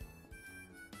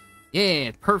 Yeah,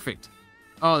 perfect.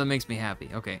 Oh, that makes me happy.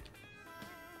 Okay.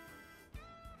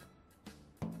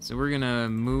 So we're going to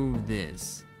move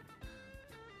this.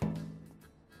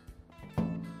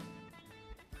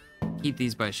 Keep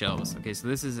these by shelves. Okay, so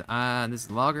this is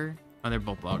lager. Oh, they're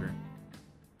both lager.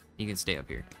 You can stay up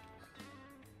here.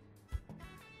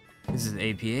 This is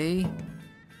APA.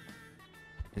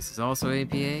 This is also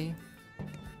APA.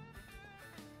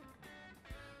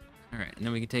 Alright, and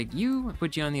then we can take you and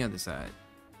put you on the other side.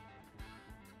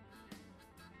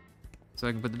 So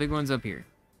I can put the big ones up here.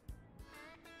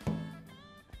 Alright,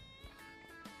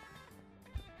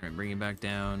 bring it back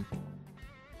down.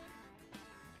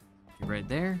 Right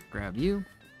there, grab you.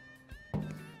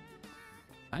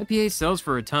 IPA sells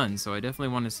for a ton, so I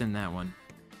definitely want to send that one.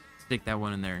 Stick that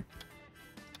one in there.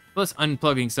 Plus,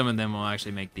 unplugging some of them will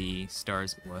actually make the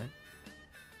stars... What?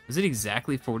 Was it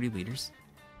exactly 40 liters?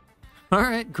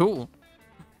 Alright, cool.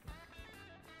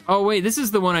 Oh, wait, this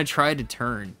is the one I tried to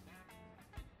turn.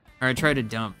 Or I tried to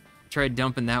dump. I tried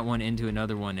dumping that one into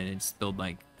another one, and it spilled,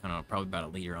 like, I don't know, probably about a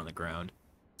liter on the ground.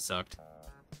 Sucked.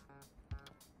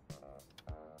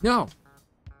 No!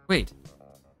 Wait.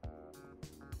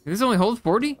 Does this only hold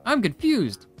 40? I'm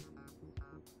confused.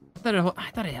 I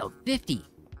thought it held 50.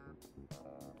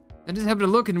 I just happened to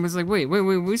look and was like, wait,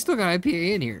 we still got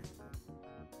IPA in here.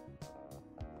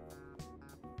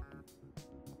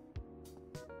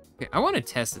 Okay, I want to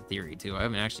test the theory, too. I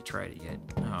haven't actually tried it yet.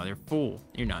 Oh, they're full.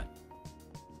 You're not.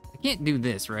 I can't do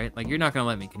this, right? Like, you're not going to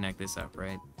let me connect this up,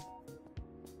 right?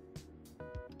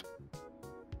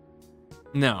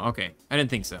 No, okay. I didn't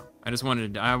think so.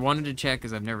 I wanted to check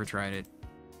because I've never tried it.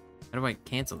 How do I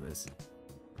cancel this?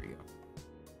 There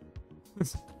we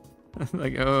go.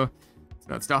 Like, oh, it's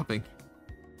not stopping.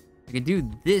 I can do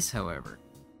this, however.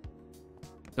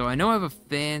 So I know I have a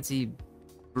fancy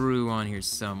brew on here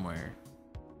somewhere.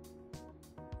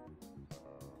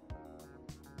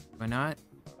 Why not?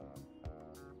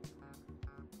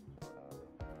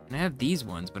 And I have these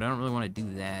ones, but I don't really want to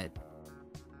do that.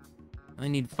 I only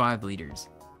need 5 liters.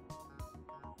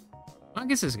 Well, I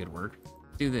guess this could work.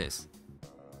 Let's do this.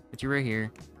 Put you right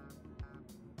here.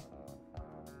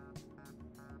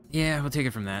 Yeah, we'll take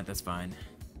it from that. That's fine.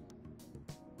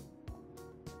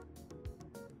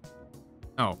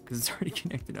 Oh, because it's already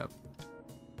connected up.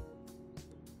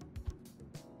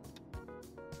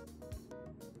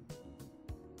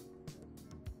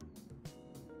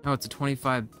 Oh, it's a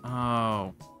 25.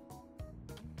 Oh.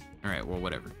 Alright, well,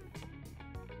 whatever.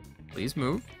 Please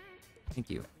move. Thank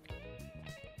you.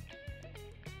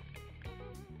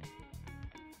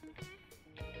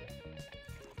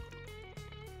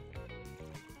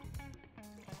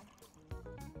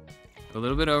 Go a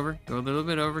little bit over. Go a little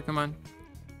bit over. Come on.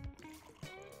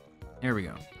 There we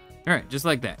go. Alright, just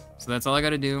like that. So that's all I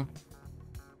gotta do.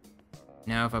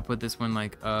 Now if I put this one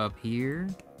like up here.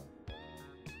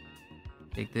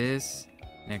 Take this.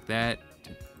 Connect that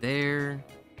to there.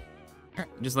 Alright,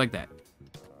 just like that.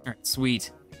 Alright,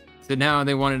 sweet. So now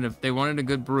they wanted a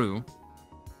good brew.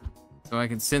 So I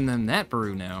can send them that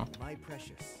brew now. My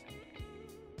precious.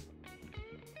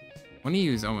 When you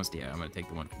use almost, yeah, I'm gonna take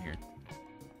the one from here.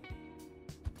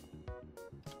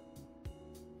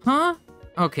 Huh?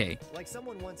 Okay. Like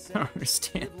someone once said, I don't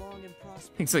understand. live long and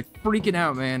prosper. It's like freaking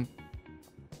out, man.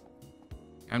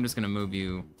 I'm just gonna move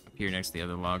you up here next to the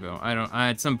other logo.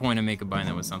 At some point I may combine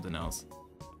that with something else.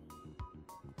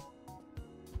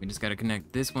 We just gotta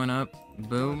connect this one up.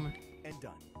 Boom. And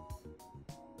done.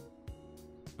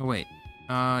 Oh wait.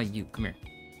 You come here.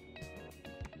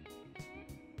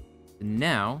 And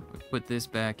now we put this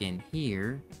back in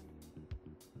here.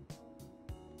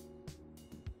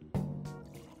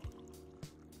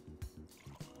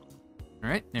 All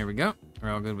right, there we go.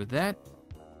 We're all good with that.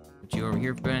 Put you over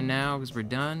here for now because we're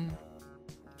done.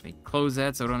 Let me close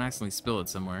that so I don't accidentally spill it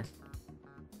somewhere.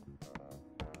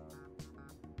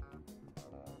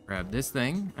 Grab this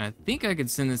thing. I think I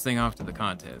could send this thing off to the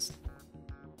contest.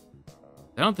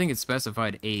 I don't think it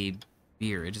specified a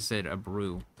beer. It just said a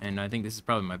brew. And I think this is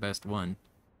probably my best one.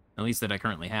 At least that I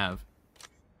currently have.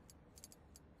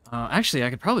 Actually,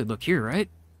 I could probably look here, right?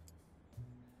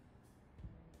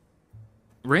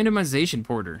 Randomization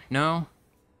porter. No.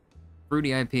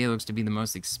 Fruity IPA looks to be the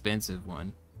most expensive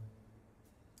one.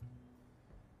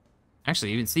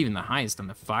 Actually, it's even the highest on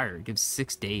the fire. It gives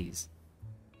 6 days.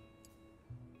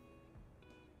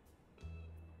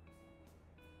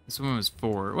 This one was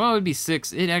 4. Well, it would be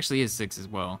 6. It actually is 6 as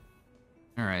well.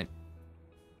 Alright.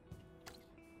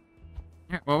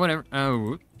 Well, whatever.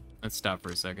 Oh, let's stop for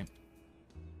a second.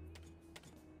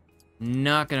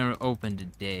 Not gonna open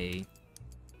today.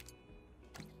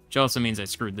 Which also means I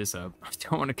screwed this up. I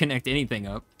don't want to connect anything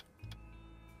up.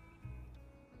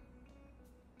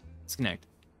 Let's connect.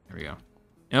 There we go.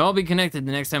 It'll all be connected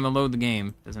the next time I load the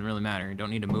game. Doesn't really matter. You don't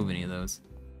need to move any of those.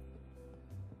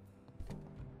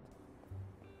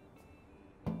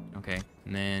 Okay,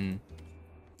 and then...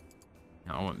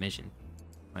 Now I want mission.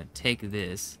 I'm gonna take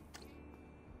this.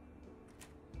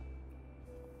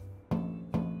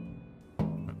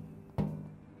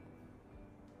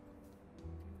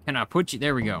 Can I put you...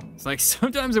 There we go. It's like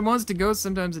sometimes it wants to go,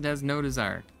 sometimes it has no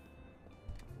desire.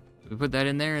 We put that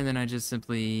in there, and then I just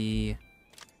simply...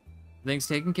 Things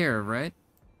taken care of, right?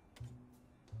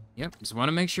 Yep, just want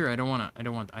to make sure. I don't want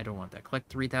that. Collect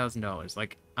 $3,000.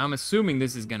 Like, I'm assuming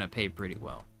this is gonna pay pretty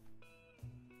well.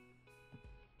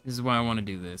 This is why I want to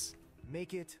do this.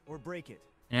 Make it or break it.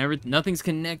 And nothing's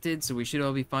connected, so we should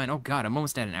all be fine. Oh god, I'm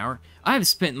almost at an hour. I've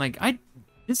spent like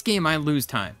this game I lose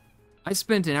time. I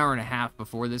spent an hour and a half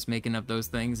before this making up those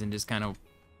things and just kind of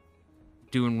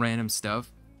doing random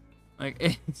stuff.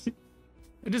 Like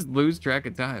I just lose track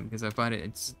of time because I find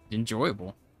it's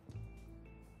enjoyable.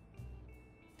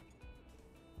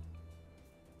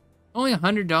 Only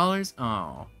 $100?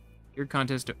 Oh, your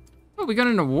contest. Oh, we got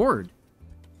an award.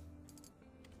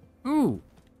 Ooh,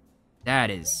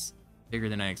 that is bigger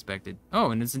than I expected.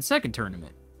 Oh, and it's in second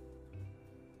tournament.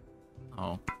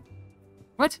 Oh,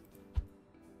 what?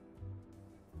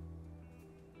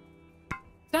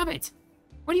 Stop it!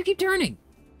 Why do you keep turning?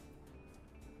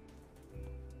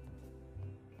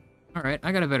 Alright,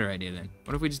 I got a better idea then.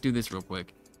 What if we just do this real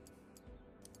quick?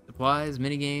 Supplies,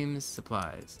 minigames,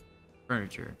 supplies.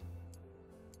 Furniture.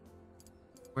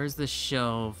 Where's the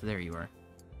shelf? There you are.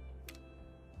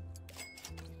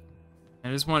 I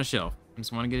just want a shelf. I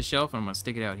just want to get a shelf and I'm going to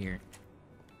stick it out here.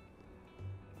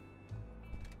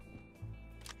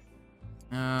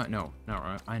 No, not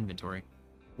right. My inventory.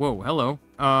 Whoa, hello.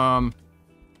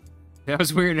 That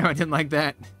was weird. No, I didn't like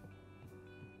that.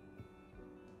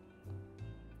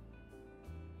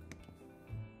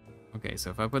 Okay, so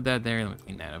if I put that there, let me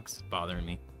clean that up because it's bothering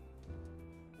me.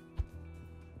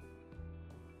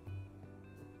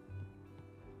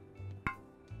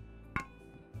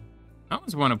 I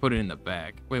always want to put it in the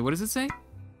back. Wait, what does it say?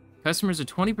 Customers are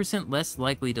 20% less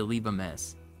likely to leave a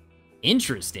mess.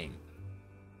 Interesting.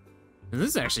 This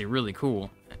is actually really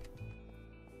cool.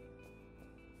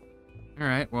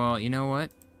 Alright, well, you know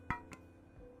what?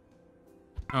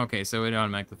 Okay, so it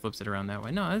automatically flips it around that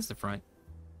way. No, that's the front.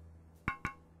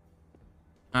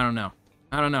 I don't know.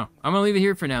 I'm gonna leave it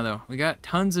here for now, though. We got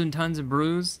tons and tons of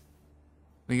brews.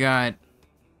 We got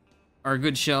our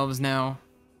good shelves now.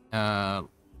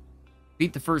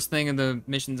 Beat the first thing of the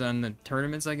missions on the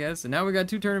tournaments, I guess. And now we got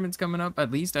 2 tournaments coming up, at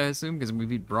least, I assume, because we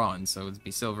beat bronze, so it'd be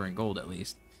silver and gold, at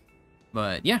least.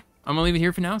 But, yeah, I'm gonna leave it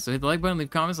here for now. So hit the like button, leave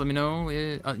comments, let me know,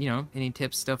 you know, any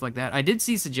tips, stuff like that. I did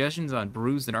see suggestions on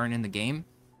brews that aren't in the game.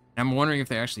 And I'm wondering if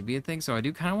they actually be a thing, so I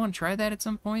do kind of want to try that at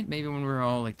some point. Maybe when we're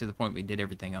all, like, to the point we did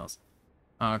everything else.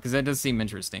 Because that does seem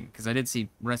interesting. Because I did see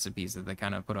recipes that they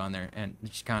kind of put on there, and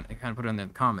just kind of put on there in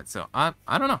the comments. So, I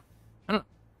don't know.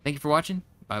 Thank you for watching.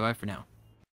 Bye-bye for now.